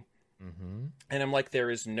university. Mm-hmm. And I'm like, there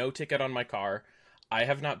is no ticket on my car. I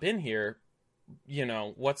have not been here.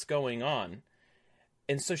 What's going on?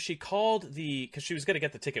 And so she called because she was going to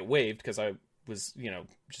get the ticket waived because I was,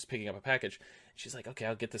 just picking up a package. She's like, okay,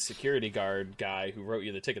 I'll get the security guard guy who wrote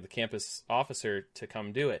you the ticket, the campus officer, to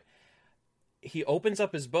come do it. He opens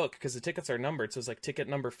up his book because the tickets are numbered. So it's like ticket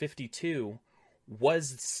number 52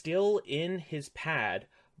 was still in his pad,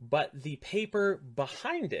 but the paper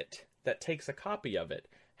behind it that takes a copy of it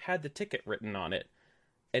had the ticket written on it,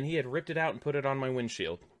 and he had ripped it out and put it on my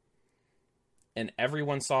windshield, and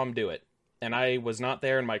everyone saw him do it, and I was not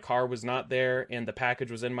there, and my car was not there, and the package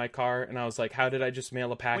was in my car, and I was like, how did I just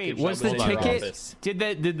mail a package? Wait, was the ticket,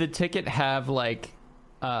 did the ticket have like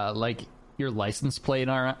your license plate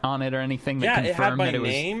on it or anything that confirmed it had my that it was...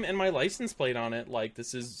 name and my license plate on it, like,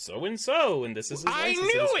 this is so-and-so, and this is his license.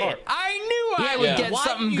 I knew I would get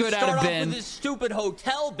something good out of Ben. Why did you start off with this stupid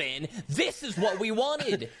hotel, Ben? This is what we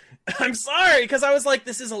wanted. I'm sorry, because I was like,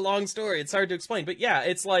 this is a long story. It's hard to explain. But yeah,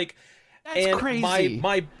 it's like... That's crazy.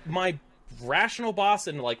 My rational boss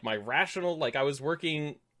and, like, my rational... Like, I was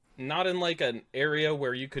working not in, like, an area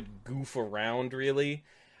where you could goof around, really.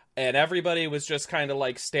 And everybody was just kind of,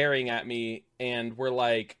 like, staring at me and were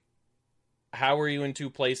like, how are you in two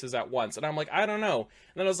places at once? And I'm like, I don't know. And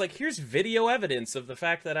then I was like, here's video evidence of the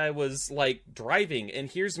fact that I was, like, driving.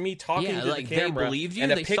 And here's me talking to the camera. They believed you?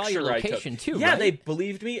 And they saw your location, too, yeah, right? they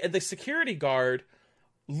believed me. And the security guard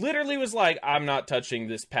literally was like, I'm not touching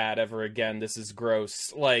this pad ever again. This is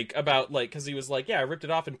gross. Like, about, like, because he was like, yeah, I ripped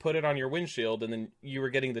it off and put it on your windshield, and then you were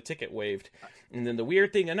getting the ticket waived. And then the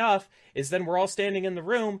weird thing enough is then we're all standing in the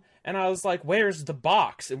room, and I was like, where's the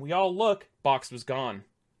box? And we all look, box was gone.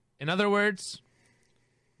 In other words,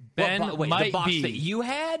 Ben might the box be. that you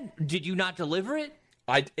had. Did you not deliver it?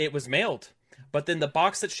 It was mailed. But then the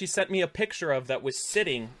box that she sent me a picture of that was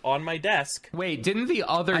sitting on my desk. Wait, didn't the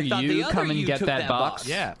other you come and get that box?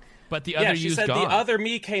 Yeah, but the other she you's said gone. the other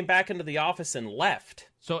me came back into the office and left.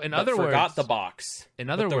 So in but other words, forgot the box. In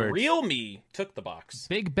other but words, the real me took the box.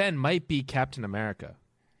 Big Ben might be Captain America.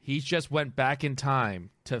 He just went back in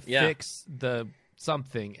time to fix the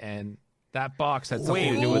something, and that box had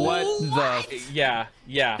something to do with what it. the?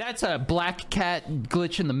 Yeah. That's a black cat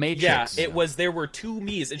glitch in the Matrix. Yeah, it was. There were two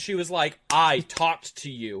me's, and she was like, "I talked to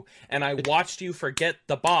you, and I watched you forget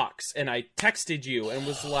the box, and I texted you, and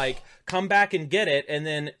was like, come back and get it." And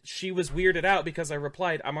then she was weirded out because I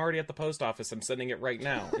replied, "I'm already at the post office. I'm sending it right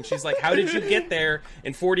now." And she's like, "How did you get there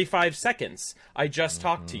in 45 seconds? I just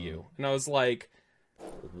talked to you." And I was like,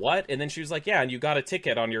 "What?" And then she was like, "Yeah, and you got a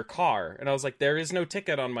ticket on your car." And I was like, "There is no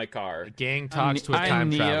ticket on my car." Gang talks to a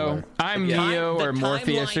time traveler. I'm Neo or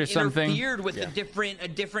Morpheus or something. Interfered with a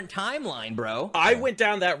different timeline, bro. I went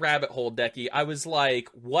down that rabbit hole, Decky. I was like,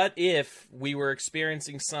 what if we were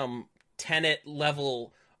experiencing some Tenet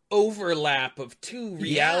level overlap of two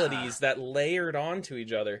realities that layered onto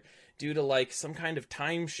each other due to like some kind of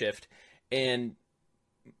time shift, and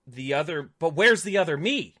but where's the other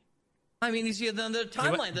me? I mean, you see the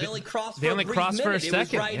timeline. They only crossed. They only crossed for a second. It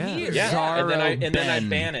was right here. Yeah, and then I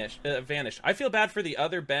Ben. vanished. I feel bad for the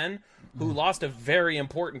other Ben who lost a very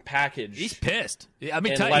important package. He's pissed. I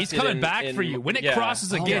mean, And he's left it coming back for you. When it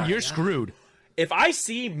crosses again, you're screwed. If I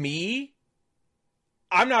see me,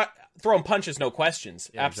 I'm not throwing punches, no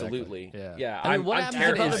questions. Yeah, Absolutely. exactly. Yeah. I mean, what I'm happens if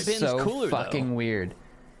terrified. other It's Ben's so cooler, though? fucking weird.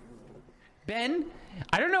 Ben,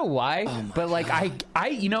 I don't know why, but like I,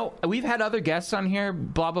 you know, we've had other guests on here.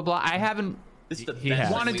 Blah blah blah. I haven't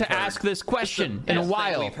wanted to ask this question in a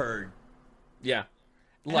while. We've heard. Yeah.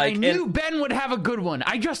 And I knew Ben would have a good one.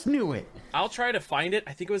 I just knew it. I'll try to find it.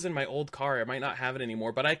 I think it was in my old car. I might not have it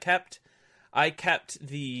anymore, but I kept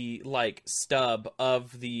the like stub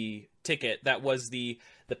of the ticket that was the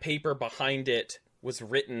paper behind it was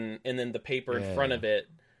written, and then the paper in front of it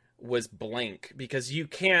was blank, because you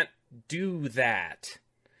can't do that.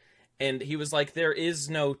 And he was like, there is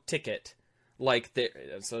no ticket. Like, there,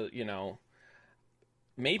 so, you know,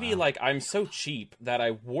 maybe like I'm so cheap that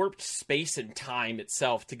I warped space and time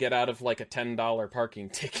itself to get out of like a $10 parking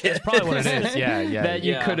ticket. That's probably what it is. Yeah. That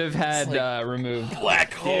you Yeah. could have had It's removed.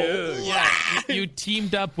 Black hole. Yeah, you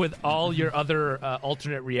teamed up with all your other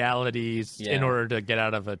alternate realities in order to get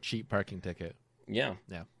out of a cheap parking ticket. Yeah.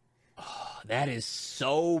 That is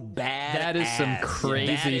so bad. That is some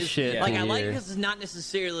crazy shit. Like, I like here. this is not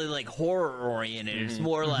necessarily like horror oriented. It's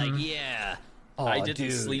more like, I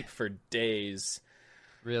didn't sleep for days.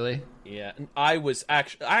 Really? Yeah, and I was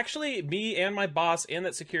actually me and my boss and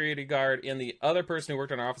that security guard and the other person who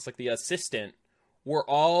worked in our office, like the assistant,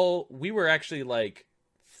 we were actually like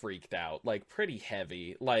freaked out, like pretty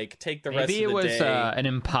heavy. Like, take the rest of the day. Maybe it was an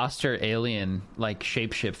imposter alien, like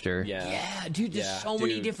shapeshifter. yeah, dude. There's so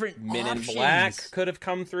many different Men options. in Black could have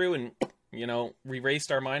come through and, you know,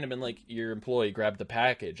 erased our mind and been like, your employee grabbed the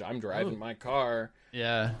package. I'm driving my car.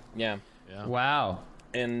 Yeah. Yeah. Wow.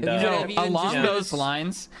 And Along those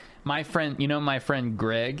lines, my friend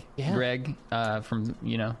Greg, Greg from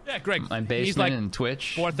Greg, my basement he's like and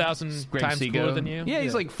Twitch, 4,000 Greg times Seago. cooler than you. Yeah,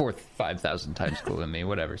 he's like 5,000 times cooler than me,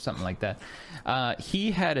 whatever, something like that.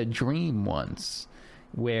 He had a dream once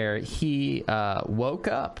where he woke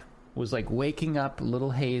up, was like waking up a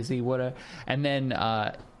little hazy, whatever, and then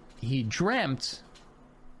he dreamt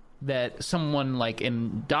that someone like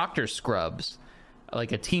in doctor scrubs,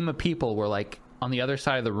 like a team of people were like on the other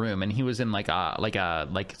side of the room, and he was in like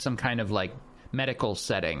some kind of like medical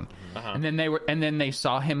setting, and then they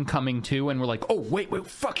saw him coming to and were like, oh wait,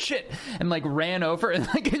 fuck, shit, and like ran over and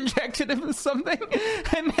like injected him with something,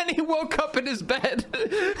 and then he woke up in his bed.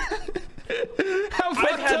 How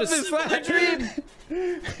fucked up is that?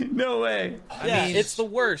 Dream? No way. Yeah, it's the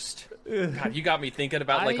worst. God, you got me thinking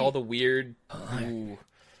about like all the weird.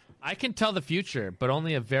 I can tell the future, but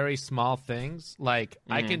only of very small things. Like,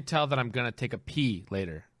 I can tell that I'm going to take a pee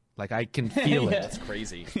later. Like, I can feel it. That's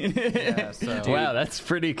crazy. Wow, that's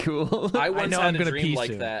pretty cool. I once know had I'm a gonna dream pee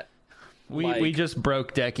like soon. that. We just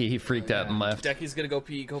broke Decky. He freaked out and left. Decky's gonna go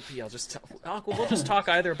pee. I'll just we'll just talk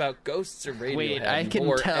either about ghosts or Radiohead. Wait, I can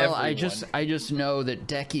or tell. everyone. I just know that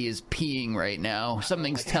Decky is peeing right now.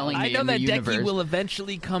 Something's telling me I know in the that universe. Decky will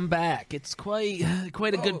eventually come back. It's quite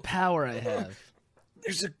a good power I have.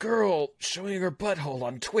 There's a girl showing her butthole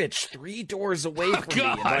on Twitch 3 doors away from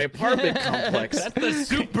me in my apartment complex. That's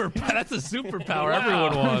a superpower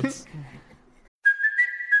everyone wants.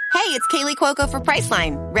 Hey, it's Kaylee Cuoco for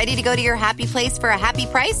Priceline. Ready to go to your happy place for a happy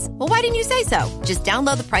price? Well, why didn't you say so? Just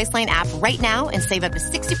download the Priceline app right now and save up to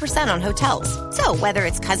 60% on hotels. So whether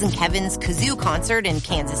it's Cousin Kevin's Kazoo Concert in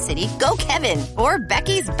Kansas City, go Kevin, or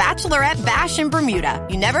Becky's Bachelorette Bash in Bermuda,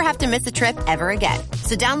 you never have to miss a trip ever again.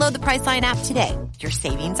 So download the Priceline app today. Your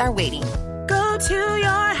savings are waiting. Go to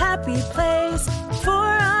your happy place for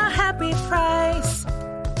a happy price.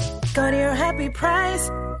 Go to your happy price,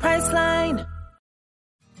 Priceline.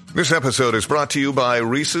 This episode is brought to you by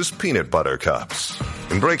Reese's Peanut Butter Cups.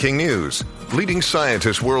 In breaking news, leading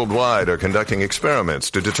scientists worldwide are conducting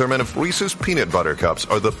experiments to determine if Reese's Peanut Butter Cups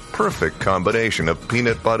are the perfect combination of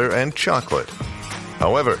peanut butter and chocolate.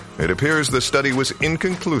 However, it appears the study was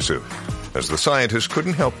inconclusive, as the scientists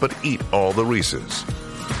couldn't help but eat all the Reese's.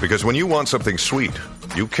 Because when you want something sweet,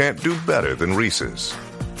 you can't do better than Reese's.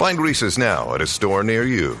 Find Reese's now at a store near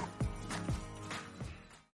you.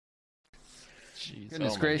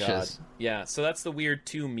 Goodness Oh my gracious. God. Yeah, so that's the weird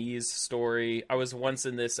two me's story. I was once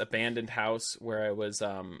in this abandoned house where I was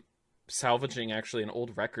salvaging actually an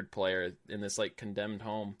old record player in this like condemned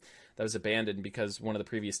home that was abandoned because one of the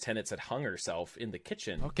previous tenants had hung herself in the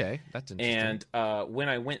kitchen. Okay, that's interesting. And when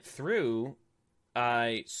I went through,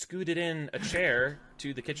 I scooted in a chair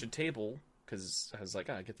to the kitchen table because I was like,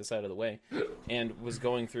 get this out of the way, and was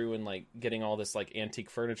going through and like getting all this like antique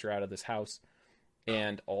furniture out of this house.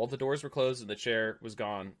 And all the doors were closed and the chair was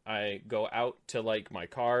gone. I go out to like my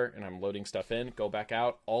car and I'm loading stuff in, go back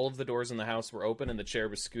out. All of the doors in the house were open and the chair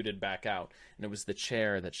was scooted back out. And it was the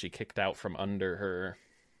chair that she kicked out from under her.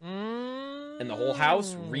 And the whole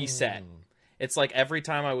house reset. It's like every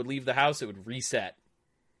time I would leave the house, it would reset.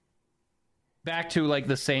 Back to like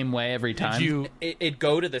the same way every time. It'd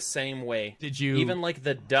go to the same way. Did you even like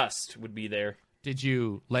the dust would be there? Did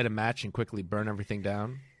you light a match and quickly burn everything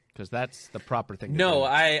down? Because that's the proper thing to do. No,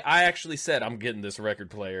 I actually said I'm getting this record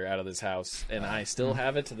player out of this house, and I still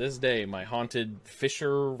have it to this day. My haunted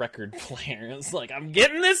Fisher record player. It's like I'm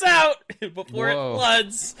getting this out before it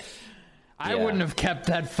floods. I wouldn't have kept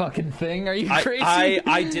that fucking thing. Are you crazy?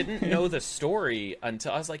 I didn't know the story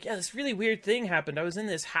until I was like, yeah, this really weird thing happened. I was in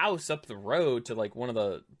this house up the road to like one of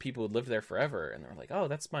the people who lived there forever, and they're like, oh,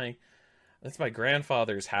 that's my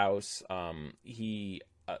grandfather's house. He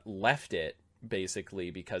left it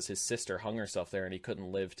basically because his sister hung herself there and he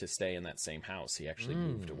couldn't live to stay in that same house. He actually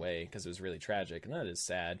moved away because it was really tragic, and that is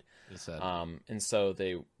sad. It's sad. And so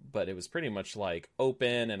but it was pretty much like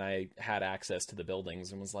open, and I had access to the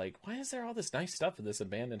buildings and was like, why is there all this nice stuff in this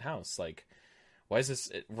abandoned house? Like, why is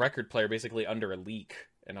this record player basically under a leak?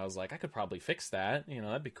 And I was like, I could probably fix that,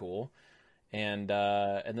 that'd be cool. And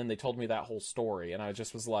then they told me that whole story, and I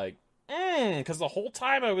just was like, because the whole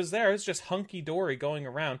time I was there, I was just hunky-dory going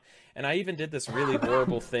around. And I even did this really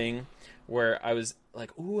horrible thing where I was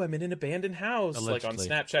like, ooh, I'm in an abandoned house, Allegedly. like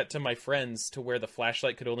on Snapchat to my friends, to where the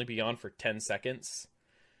flashlight could only be on for 10 seconds.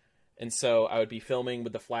 And so I would be filming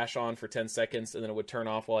with the flash on for 10 seconds, and then it would turn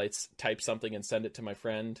off while I type something and send it to my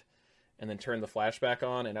friend, and then turn the flash back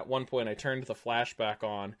on. And at one point I turned the flash back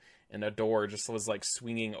on, and a door just was like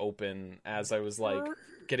swinging open as I was like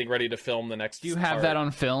getting ready to film the next Do you have that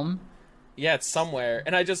on film? Yeah, it's somewhere.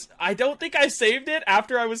 And I don't think I saved it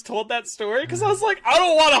after I was told that story, because I was like, I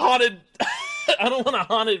don't want a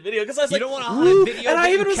haunted video, because I was You like, don't want a haunted video, and but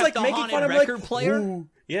I even you was kept like the making haunted fun of record like, player? ooh.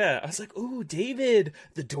 Yeah, I was like, ooh, David,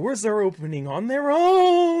 the doors are opening on their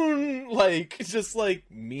own. Like, just like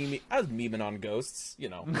I was memeing on ghosts,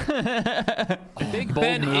 Big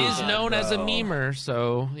Ben is known as a memer,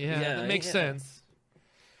 so Yeah, that makes sense.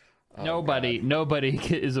 Nobody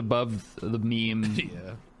is above the meme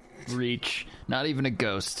reach. Not even a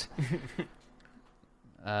ghost.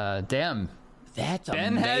 Damn. That's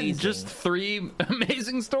Ben amazing. had just 3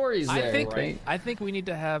 amazing stories there. I think we need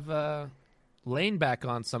to have Lane back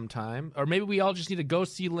on sometime, or maybe we all just need to go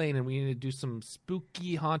see Lane and we need to do some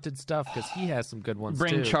spooky haunted stuff because he has some good ones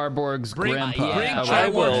Bring too. Charborg's grandpa. Bring Oh,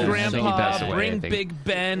 Charborg's well, grandpa. he passed away, I Bring think. Big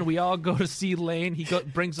Ben. We all go to see Lane. He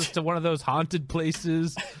brings us to one of those haunted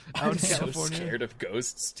places out I'm in so California. scared of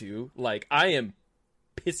ghosts too. Like, I am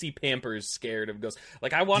pissy pampers scared of ghosts.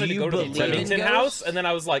 Like, I wanted to go to the believe in Remington ghosts? house, and then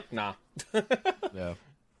I was like, nah. Yeah.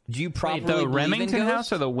 Do you Wait, properly the believe in Remington ghosts?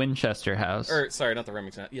 house or the Winchester house? Or, sorry, not the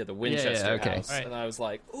Remington. Yeah, the Winchester okay. house. Right. And I was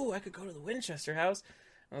like, ooh, I could go to the Winchester house.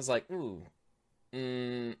 And I was like, ooh,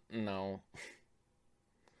 no.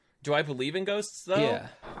 Do I believe in ghosts, though? Yeah.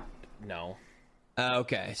 No.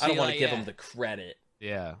 Okay. I don't want to like, give them the credit.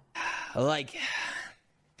 Yeah. Like,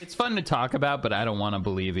 It's fun to talk about, but I don't want to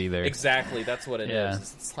believe either. Exactly, that's what it is. Yeah.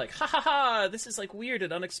 It's like, ha ha ha, this is like weird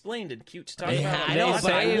and unexplained and cute to talk Yeah, about. I They know,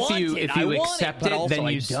 but I say want if you it, I want accept it, but it, also then I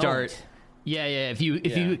you don't. start Yeah. If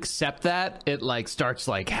you accept that, it like starts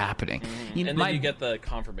like happening. And then you get the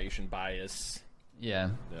confirmation bias. Yeah.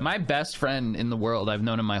 My best friend in the world, I've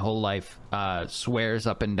known him my whole life, swears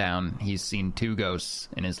up and down he's seen 2 ghosts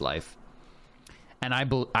in his life. And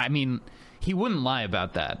I mean, he wouldn't lie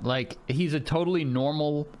about that. Like, he's a totally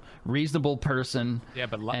normal, reasonable person. Yeah,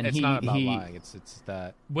 but it's not about lying. It's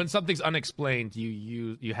that when something's unexplained,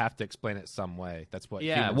 you have to explain it some way. That's what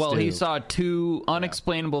humans do. He saw 2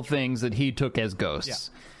 unexplainable things that he took as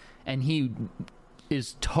ghosts. Yeah. And he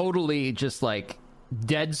is totally just like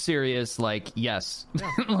dead serious, like, yes.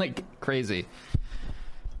 Like, crazy.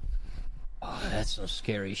 Oh, that's some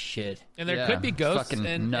scary shit. And there could be ghosts,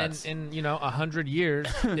 and 100 years,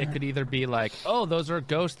 it could either be like, oh, those are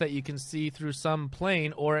ghosts that you can see through some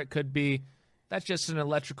plane, or it could be that's just an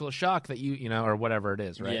electrical shock that you or whatever it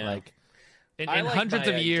is, right? Yeah. Like, in hundreds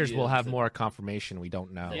of years, we'll have more confirmation. We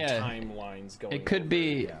don't know. Timelines going. It could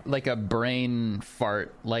be like a brain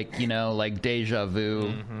fart, like like deja vu.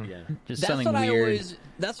 Mm-hmm. Yeah, just something weird.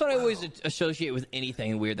 That's what I always associate with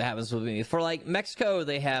anything weird that happens with me. For like Mexico,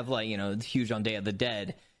 they have like huge on Day of the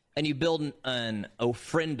Dead, and you build an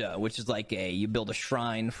ofrenda, which is like you build a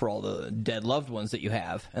shrine for all the dead loved ones that you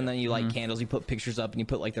have, and then you light candles, you put pictures up, and you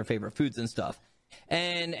put like their favorite foods and stuff.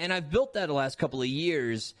 And I've built that the last couple of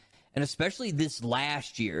years. And especially this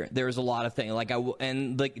last year, there was a lot of things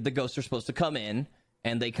the ghosts are supposed to come in,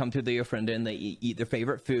 and they come to the ofrenda and they eat their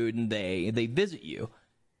favorite food and they visit you.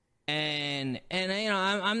 And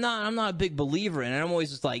I'm not a big believer in it. I'm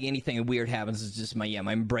always just like anything weird happens is just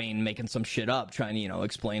my brain making some shit up, trying to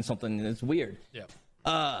explain something that's weird. Yeah.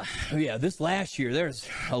 This last year there's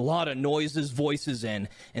a lot of noises, voices, and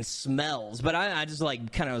smells. But I just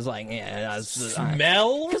like kind of was like,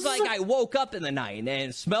 smells. Because like I woke up in the night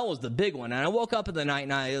and smell was the big one. And I woke up in the night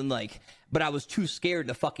but I was too scared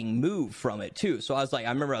to fucking move from it too. So I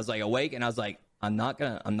remember I was like awake and I was like, I'm not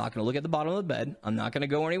gonna look at the bottom of the bed. I'm not gonna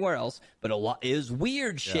go anywhere else. But a lot is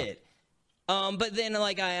weird shit. But then,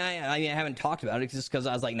 like, I haven't talked about it just because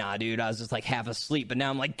I was like, nah, dude, I was just like half asleep. But now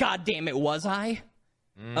I'm like, God damn it, was I?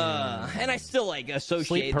 And I still like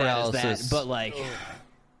associate that as that, but like,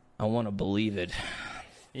 I want to believe it.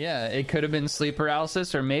 Yeah, it could have been sleep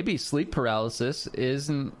paralysis, or maybe sleep paralysis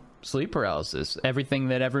isn't sleep paralysis. Everything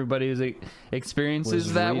that everybody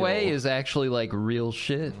experiences that way is actually like real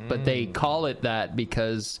shit, but they call it that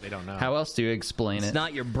because they don't know. How else do you explain it? It's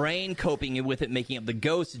not your brain coping with it, making up the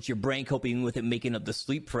ghost. It's your brain coping with it, making up the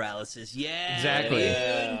sleep paralysis. Yeah, exactly.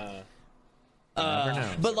 Yeah.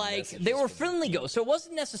 But like they were friendly ghosts, so it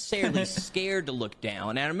wasn't necessarily scared to look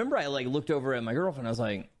down. And I remember I like looked over at my girlfriend. I was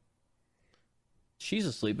like, "She's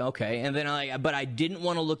asleep, okay." And then but I didn't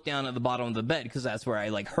want to look down at the bottom of the bed because that's where I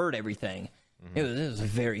like heard everything. It was a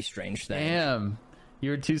very strange thing. Damn,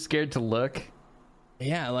 you were too scared to look.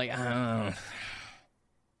 Yeah, like I don't know.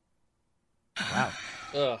 Wow.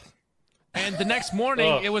 Ugh. And the next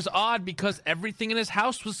morning, it was odd because everything in his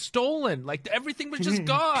house was stolen. Like, everything was just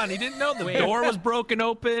gone. He didn't know the door was broken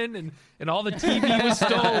open and all the TV was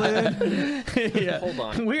stolen. Yeah. Hold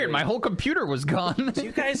on. Weird. My whole computer was gone. Do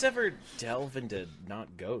you guys ever delve into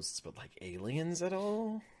not ghosts, but like aliens at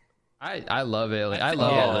all? I love aliens. I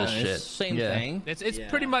love all this shit. Same thing. It's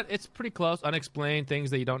pretty much, it's pretty close. Unexplained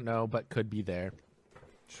things that you don't know but could be there.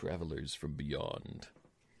 Travelers from beyond.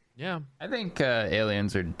 Yeah. I think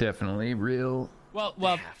aliens are definitely real.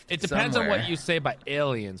 Well, it depends on what you say by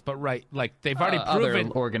aliens, but right, like they've already proven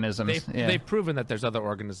other organisms. They've proven that there's other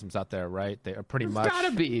organisms out there, right? They are pretty much.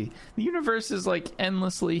 Gotta be. The universe is like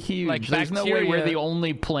endlessly huge. Like there's no way we're the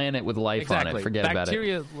only planet with life on it. Forget about it.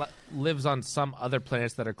 Bacteria lives on some other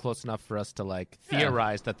planets that are close enough for us to like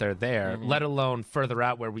theorize that they're there. Let alone further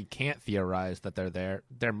out where we can't theorize that they're there.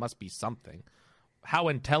 There must be something. How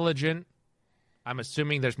intelligent? I'm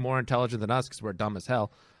assuming there's more intelligent than us because we're dumb as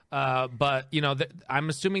hell. But I'm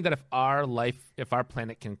assuming that if our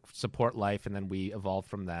planet can support life, and then we evolve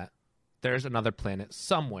from that, there's another planet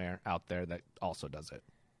somewhere out there that also does it.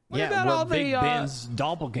 Where all Big the, Ben's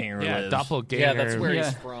doppelganger lives. Doppelganger. Yeah, that's where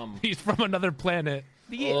he's from. He's from another planet.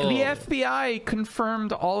 The FBI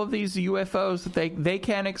confirmed all of these UFOs that they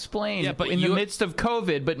can't explain. Yeah, but in the midst of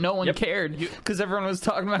COVID, but no one cared because everyone was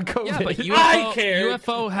talking about COVID. Yeah, but I cared.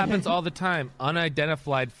 UFO happens all the time.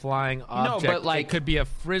 Unidentified flying object. No, but like it could be a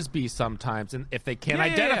frisbee sometimes, and if they can't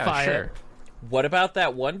identify it. What about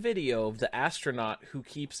that one video of the astronaut who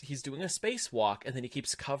he's doing a spacewalk and then he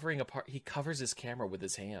keeps he covers his camera with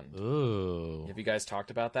his hand. Ooh. Have you guys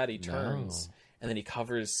talked about that? He turns and then he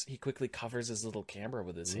quickly covers his little camera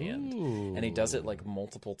with his hand. And he does it like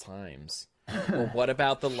multiple times. Or what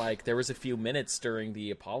about there was a few minutes during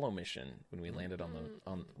the Apollo mission when we landed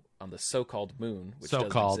on on the so-called moon, which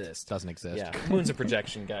doesn't exist. Yeah, moon's a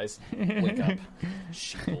projection, guys. Wake up,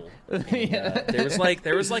 sheeple. And,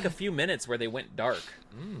 there was like a few minutes where they went dark,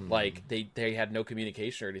 like they had no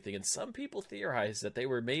communication or anything, and some people theorized that they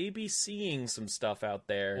were maybe seeing some stuff out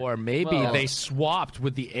there, or maybe they swapped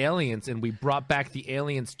with the aliens, and we brought back the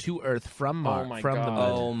aliens to Earth from the moon.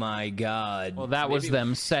 Oh my god! Well, that was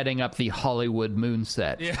them setting up the Hollywood moon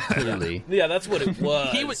set. Yeah. Clearly, yeah, that's what it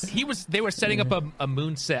was. They were setting up a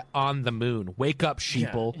moon set on the moon. Wake up,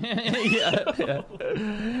 sheeple. Yeah.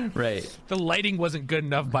 Right. The lighting wasn't good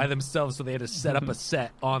enough by themselves, so they had to set up a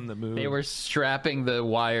set on the moon. They were strapping the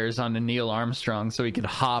wires onto Neil Armstrong so he could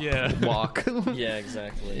walk. Yeah,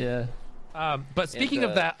 exactly. Yeah. But speaking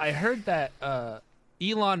of that, I heard that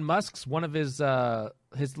Elon Musk's one of his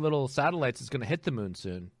little satellites is going to hit the moon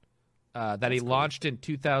soon. That he launched in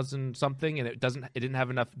 2000 something, and it didn't have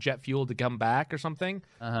enough jet fuel to come back or something.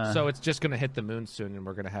 So it's just going to hit the moon soon, and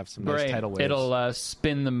we're going to have some nice tidal waves. It'll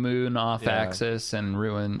spin the moon off axis and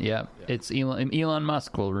ruin. Yeah, it's Elon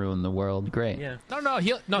Musk will ruin the world. Great. Yeah.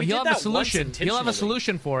 He'll have a solution. He'll have a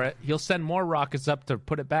solution for it. He'll send more rockets up to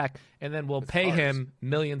put it back, and then we'll pay him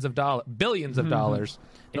billions of dollars.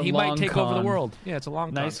 And he might take over the world. Yeah, it's a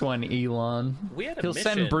long con. Nice one, Elon. He'll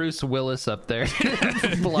send Bruce Willis up there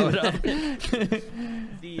to blow it up.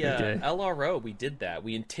 The LRO, we did that.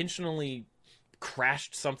 We intentionally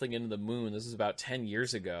crashed something into the moon. This is about 10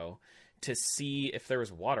 years ago to see if there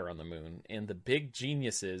was water on the moon. And the big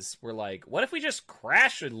geniuses were like, what if we just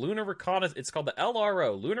crash a lunar reconnaissance? It's called the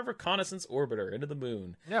LRO, Lunar Reconnaissance Orbiter, into the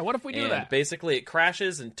moon. Yeah, what if we do that? Basically, it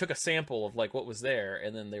crashes and took a sample of like what was there.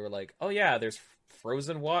 And then they were like, oh yeah, there's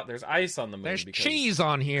frozen water. There's ice on the moon. There's cheese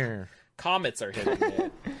on here. Comets are hitting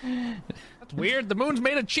it. That's weird. The moon's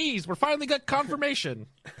made of cheese. We're finally got confirmation.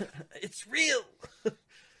 It's real.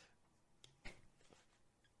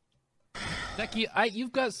 Becky,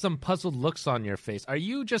 you've got some puzzled looks on your face. Are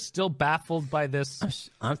you just still baffled by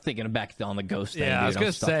this? I'm thinking back on the ghost thing. Yeah, dude. I was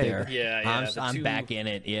going to say. There. Yeah. I'm back in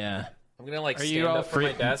it, yeah. I'm going to stand up from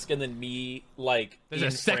my desk, and then me, there's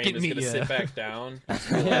a second is going to sit back down.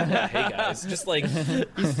 Hey, guys. Just like...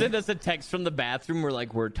 You send us a text from the bathroom.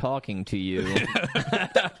 We're talking to you.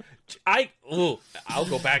 I'll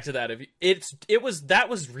go back to that. That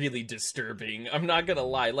was really disturbing. I'm not going to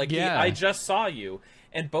lie. I just saw you,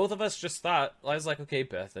 and both of us just thought, I was like, okay,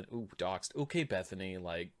 Bethany. Ooh, doxed. Okay, Bethany,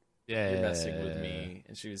 you're messing with me.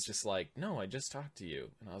 And she was just like, no, I just talked to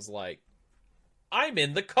you. And I was like, I'm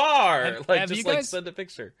in the car. Send a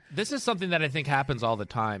picture. This is something that I think happens all the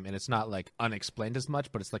time, and it's not unexplained as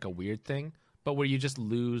much, but it's like a weird thing. But where you just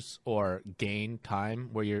lose or gain time,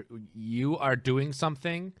 where you are doing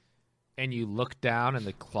something, and you look down and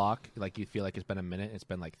the clock, you feel like it's been a minute, and it's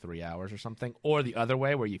been 3 hours or something, or the other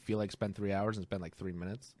way where you feel like it's been 3 hours and it's been 3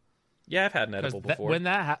 minutes. Yeah, I've had an edible before.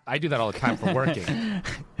 I do that all the time for working.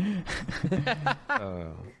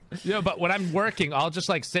 But when I'm working, I'll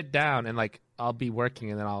just sit down and I'll be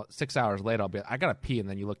working, and then 6 hours later I'll be I gotta pee, and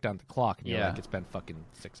then you look down at the clock and you're like, it's been fucking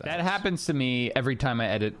 6 hours. That happens to me every time I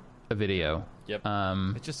edit a video. Yep.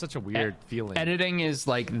 It's just such a weird feeling. Editing is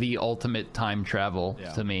the ultimate time travel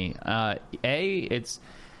to me. I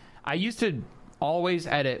used to always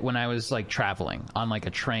edit when I was traveling on a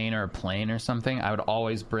train or a plane or something. I would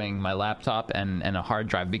always bring my laptop and a hard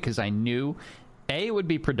drive because I knew A, it would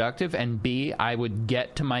be productive, and B, I would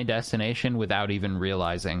get to my destination without even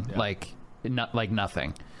realizing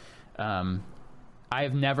nothing. I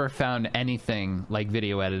have never found anything like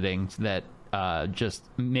video editing that just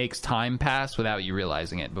makes time pass without you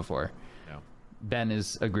realizing it before. No. Ben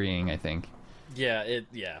is agreeing, I think. Yeah,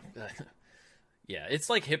 it's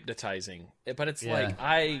hypnotizing, but it's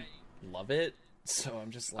I love it, so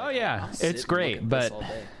I'm just oh yeah, it's great, but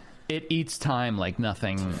it eats time like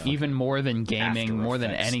nothing, even more than gaming, more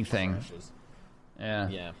than anything.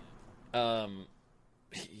 Yeah. My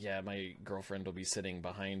girlfriend will be sitting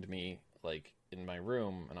behind me in my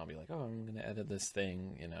room, and I'll be like, oh, I'm gonna edit this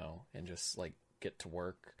thing, and just get to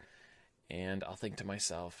work. And I'll think to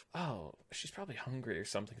myself, oh, she's probably hungry or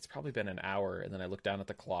something. It's probably been an hour. And then I look down at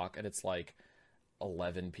the clock, and it's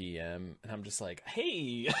 11 p.m. And I'm just like,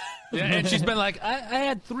 hey. Yeah, and she's been like, I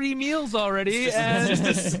had 3 meals already. It's just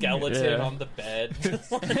a skeleton on the bed.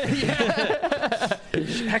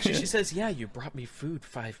 Actually, she says, yeah, you brought me food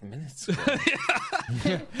 5 minutes ago.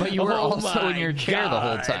 But you were also in your chair the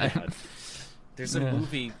whole time. There's a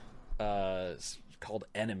movie called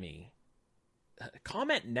Enemy.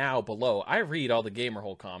 Comment now below. I read all the gamer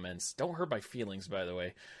hole comments. Don't hurt my feelings, by the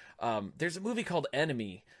way. There's a movie called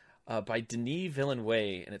Enemy by Denis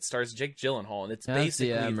Villeneuve, and it stars Jake Gyllenhaal, and it's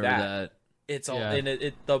basically I remember that. It's all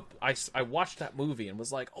and I watched that movie and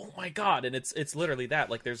was like, oh my god, and it's literally that.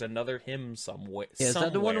 Like there's another him somewhere. Yeah, is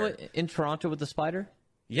that the one in Toronto with the spider?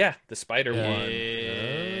 Yeah, the spider one.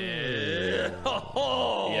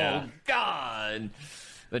 Oh yeah. God.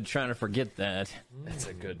 Been trying to forget that. It's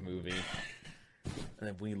a good movie. And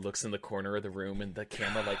then when he looks in the corner of the room and the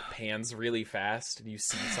camera like pans really fast and you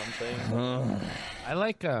see something. I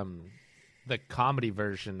like the comedy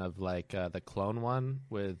version of like the clone one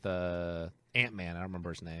with Ant-Man. I don't remember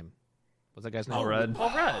his name. What's that guy's name? Paul Rudd.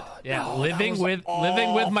 Yeah, Oh, living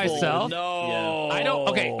with myself. No. I don't.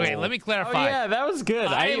 Okay, wait. Let me clarify. Oh, yeah, that was good.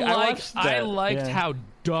 I liked how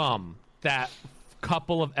dumb that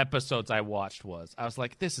couple of episodes I watched was. I was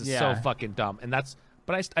like, this is so fucking dumb. And that's.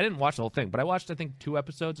 But I didn't watch the whole thing. But I watched I think 2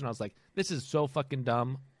 episodes, and I was like, this is so fucking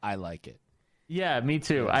dumb. I like it. Yeah, me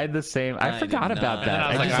too. I had the same. I forgot about that.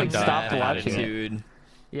 I I just stopped watching attitude. it.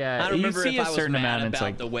 Yeah, I don't remember you see if a I was certain mad amount. about It's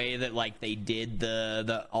like the way that like they did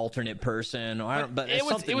the alternate person, or I don't, but it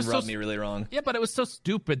something was rubbed so, me really wrong. Yeah, but it was so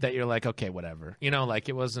stupid that you're like, okay, whatever. You know, like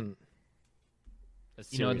it wasn't.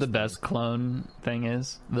 You know what the best clone thing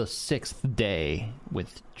is? The 6th Day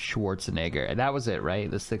with Schwarzenegger. And that was it, right?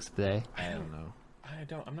 The 6th Day. I don't know.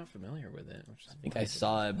 I'm not familiar with it. I think I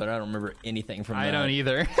saw it, but I don't remember anything from that. I don't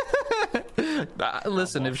either.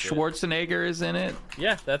 Listen, if Schwarzenegger is in it,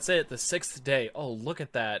 yeah, that's it. The 6th Day. Oh, look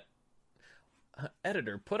at that.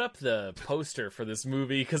 Editor, put up the poster for this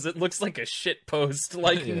movie because it looks like a shit post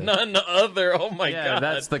like none other. Oh my god. Yeah,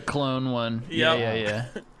 that's the clone one. Yep. Yeah.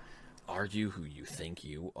 Are you who you think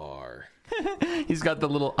you are? He's got the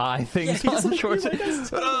little eye things on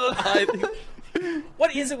Schwarzenegger.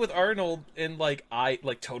 What is it with Arnold and like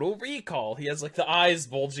Total Recall? He has like the eyes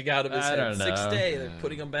bulging out of his head. don't know. 6th Day, they're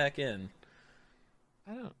putting him back in.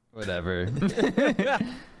 I don't. Whatever.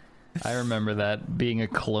 I remember that being a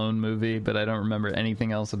clone movie, but I don't remember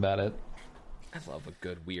anything else about it. I love a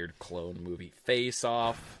good weird clone movie. Face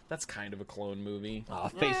Off. That's kind of a clone movie. Oh,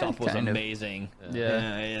 Face Off was amazing.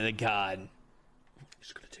 Yeah. God.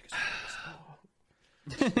 He's gonna take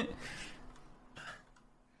his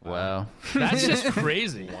Wow. That's just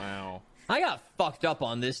crazy. Wow. I got fucked up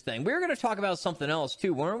on this thing. We were going to talk about something else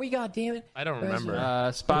too, weren't we? God damn it! I don't remember.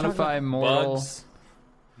 Spotify Mortal. Bugs.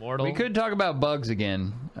 Mortal. We could talk about bugs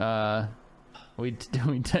again. We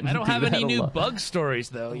tend I don't to have do any that a new lot. bug stories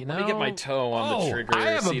though. You know. Let me get my toe on the trigger.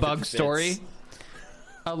 I have see a if bug it fits. story.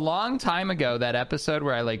 A long time ago, that episode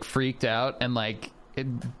where I like freaked out and like it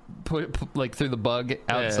put like threw the bug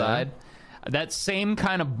outside. That same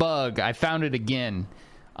kind of bug, I found it again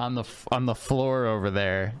on the floor over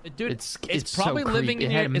there. Dude, it's probably so living creepy.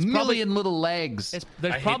 in It your. had It's million little legs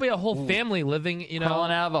There's probably a whole family living. You know,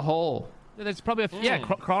 crawling out of a hole. there's probably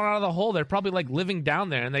crawling out of the hole. They're probably like living down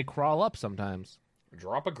there, and they crawl up sometimes.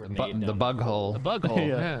 Drop a grenade. The bug hole. The bug hole.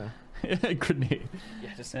 yeah. Grenade.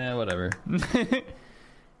 Yeah, just Whatever.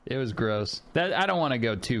 It was gross. I don't want to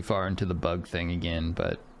go too far into the bug thing again,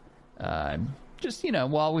 but just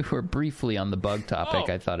while we were briefly on the bug topic,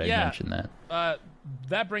 I thought I'd mention that.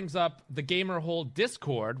 That brings up the Gamer Hole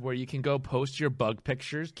Discord, where you can go post your bug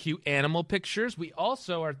pictures, cute animal pictures. We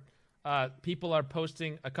also are people are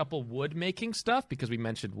posting a couple wood making stuff because we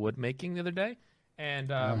mentioned wood making the other day,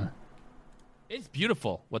 and it's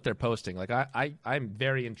beautiful what they're posting. Like I'm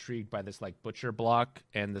very intrigued by this like butcher block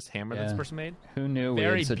and this hammer that this person made. Who knew we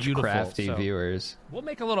Very had such beautiful, crafty so- viewers? We'll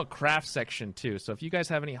make a little craft section too. So if you guys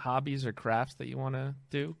have any hobbies or crafts that you want to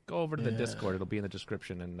do, go over to the Discord. It'll be in the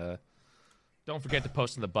description, and don't forget to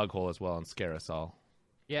post in the bug hole as well and scare us all.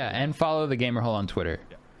 Yeah, and follow the Gamer Hole on Twitter.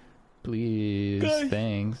 Yeah. Please,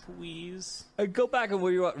 thanks. please. Go back and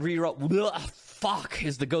rewatch. Fuck,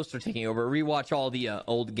 is the ghost are taking over? Rewatch all the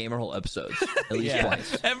old Gamer Hole episodes at least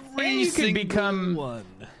twice. And you can become one.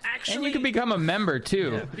 and you can become a member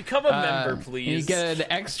too. Yeah, become a member, please. And you get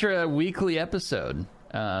an extra weekly episode.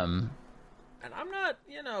 And I'm not,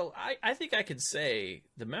 I think I could say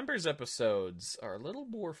the members episodes are a little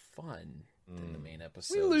more fun than the main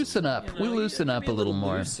episodes. We loosen up. We loosen up a little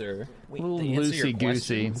more. Looser. A little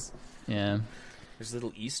loosey-goosey. Yeah. There's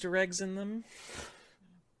little Easter eggs in them.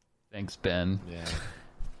 Thanks, Ben. Yeah.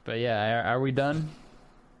 But yeah, are we done?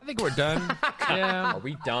 I think we're done. Yeah. Are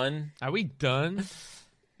we done? Are we done?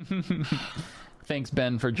 Thanks,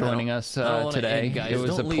 Ben, for joining us wanna today. end, guys. It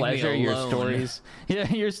was Don't a leave me pleasure. Your alone. stories,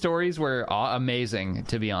 your stories were amazing.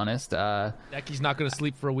 To be honest, Becky's not going to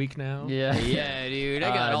sleep for a week now. yeah, Yeah, dude,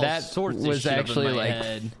 I got all that sorts of was shit actually up in my like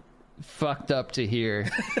head. fucked up to hear.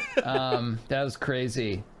 That was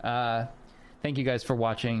crazy. Thank you guys for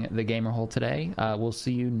watching the Gamer Hole today. We'll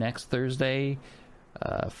see you next Thursday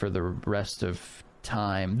for the rest of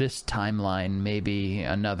this timeline, maybe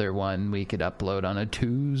another one we could upload on a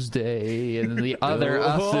Tuesday, and the other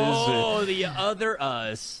the other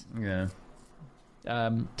us. Yeah.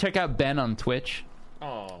 Check out Ben on Twitch.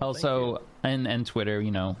 Oh, also, and Twitter,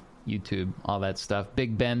 YouTube, all that stuff.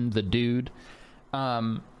 Big Ben the Dude.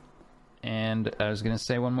 And I was going to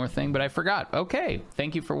say one more thing, but I forgot. Okay,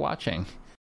 thank you for watching.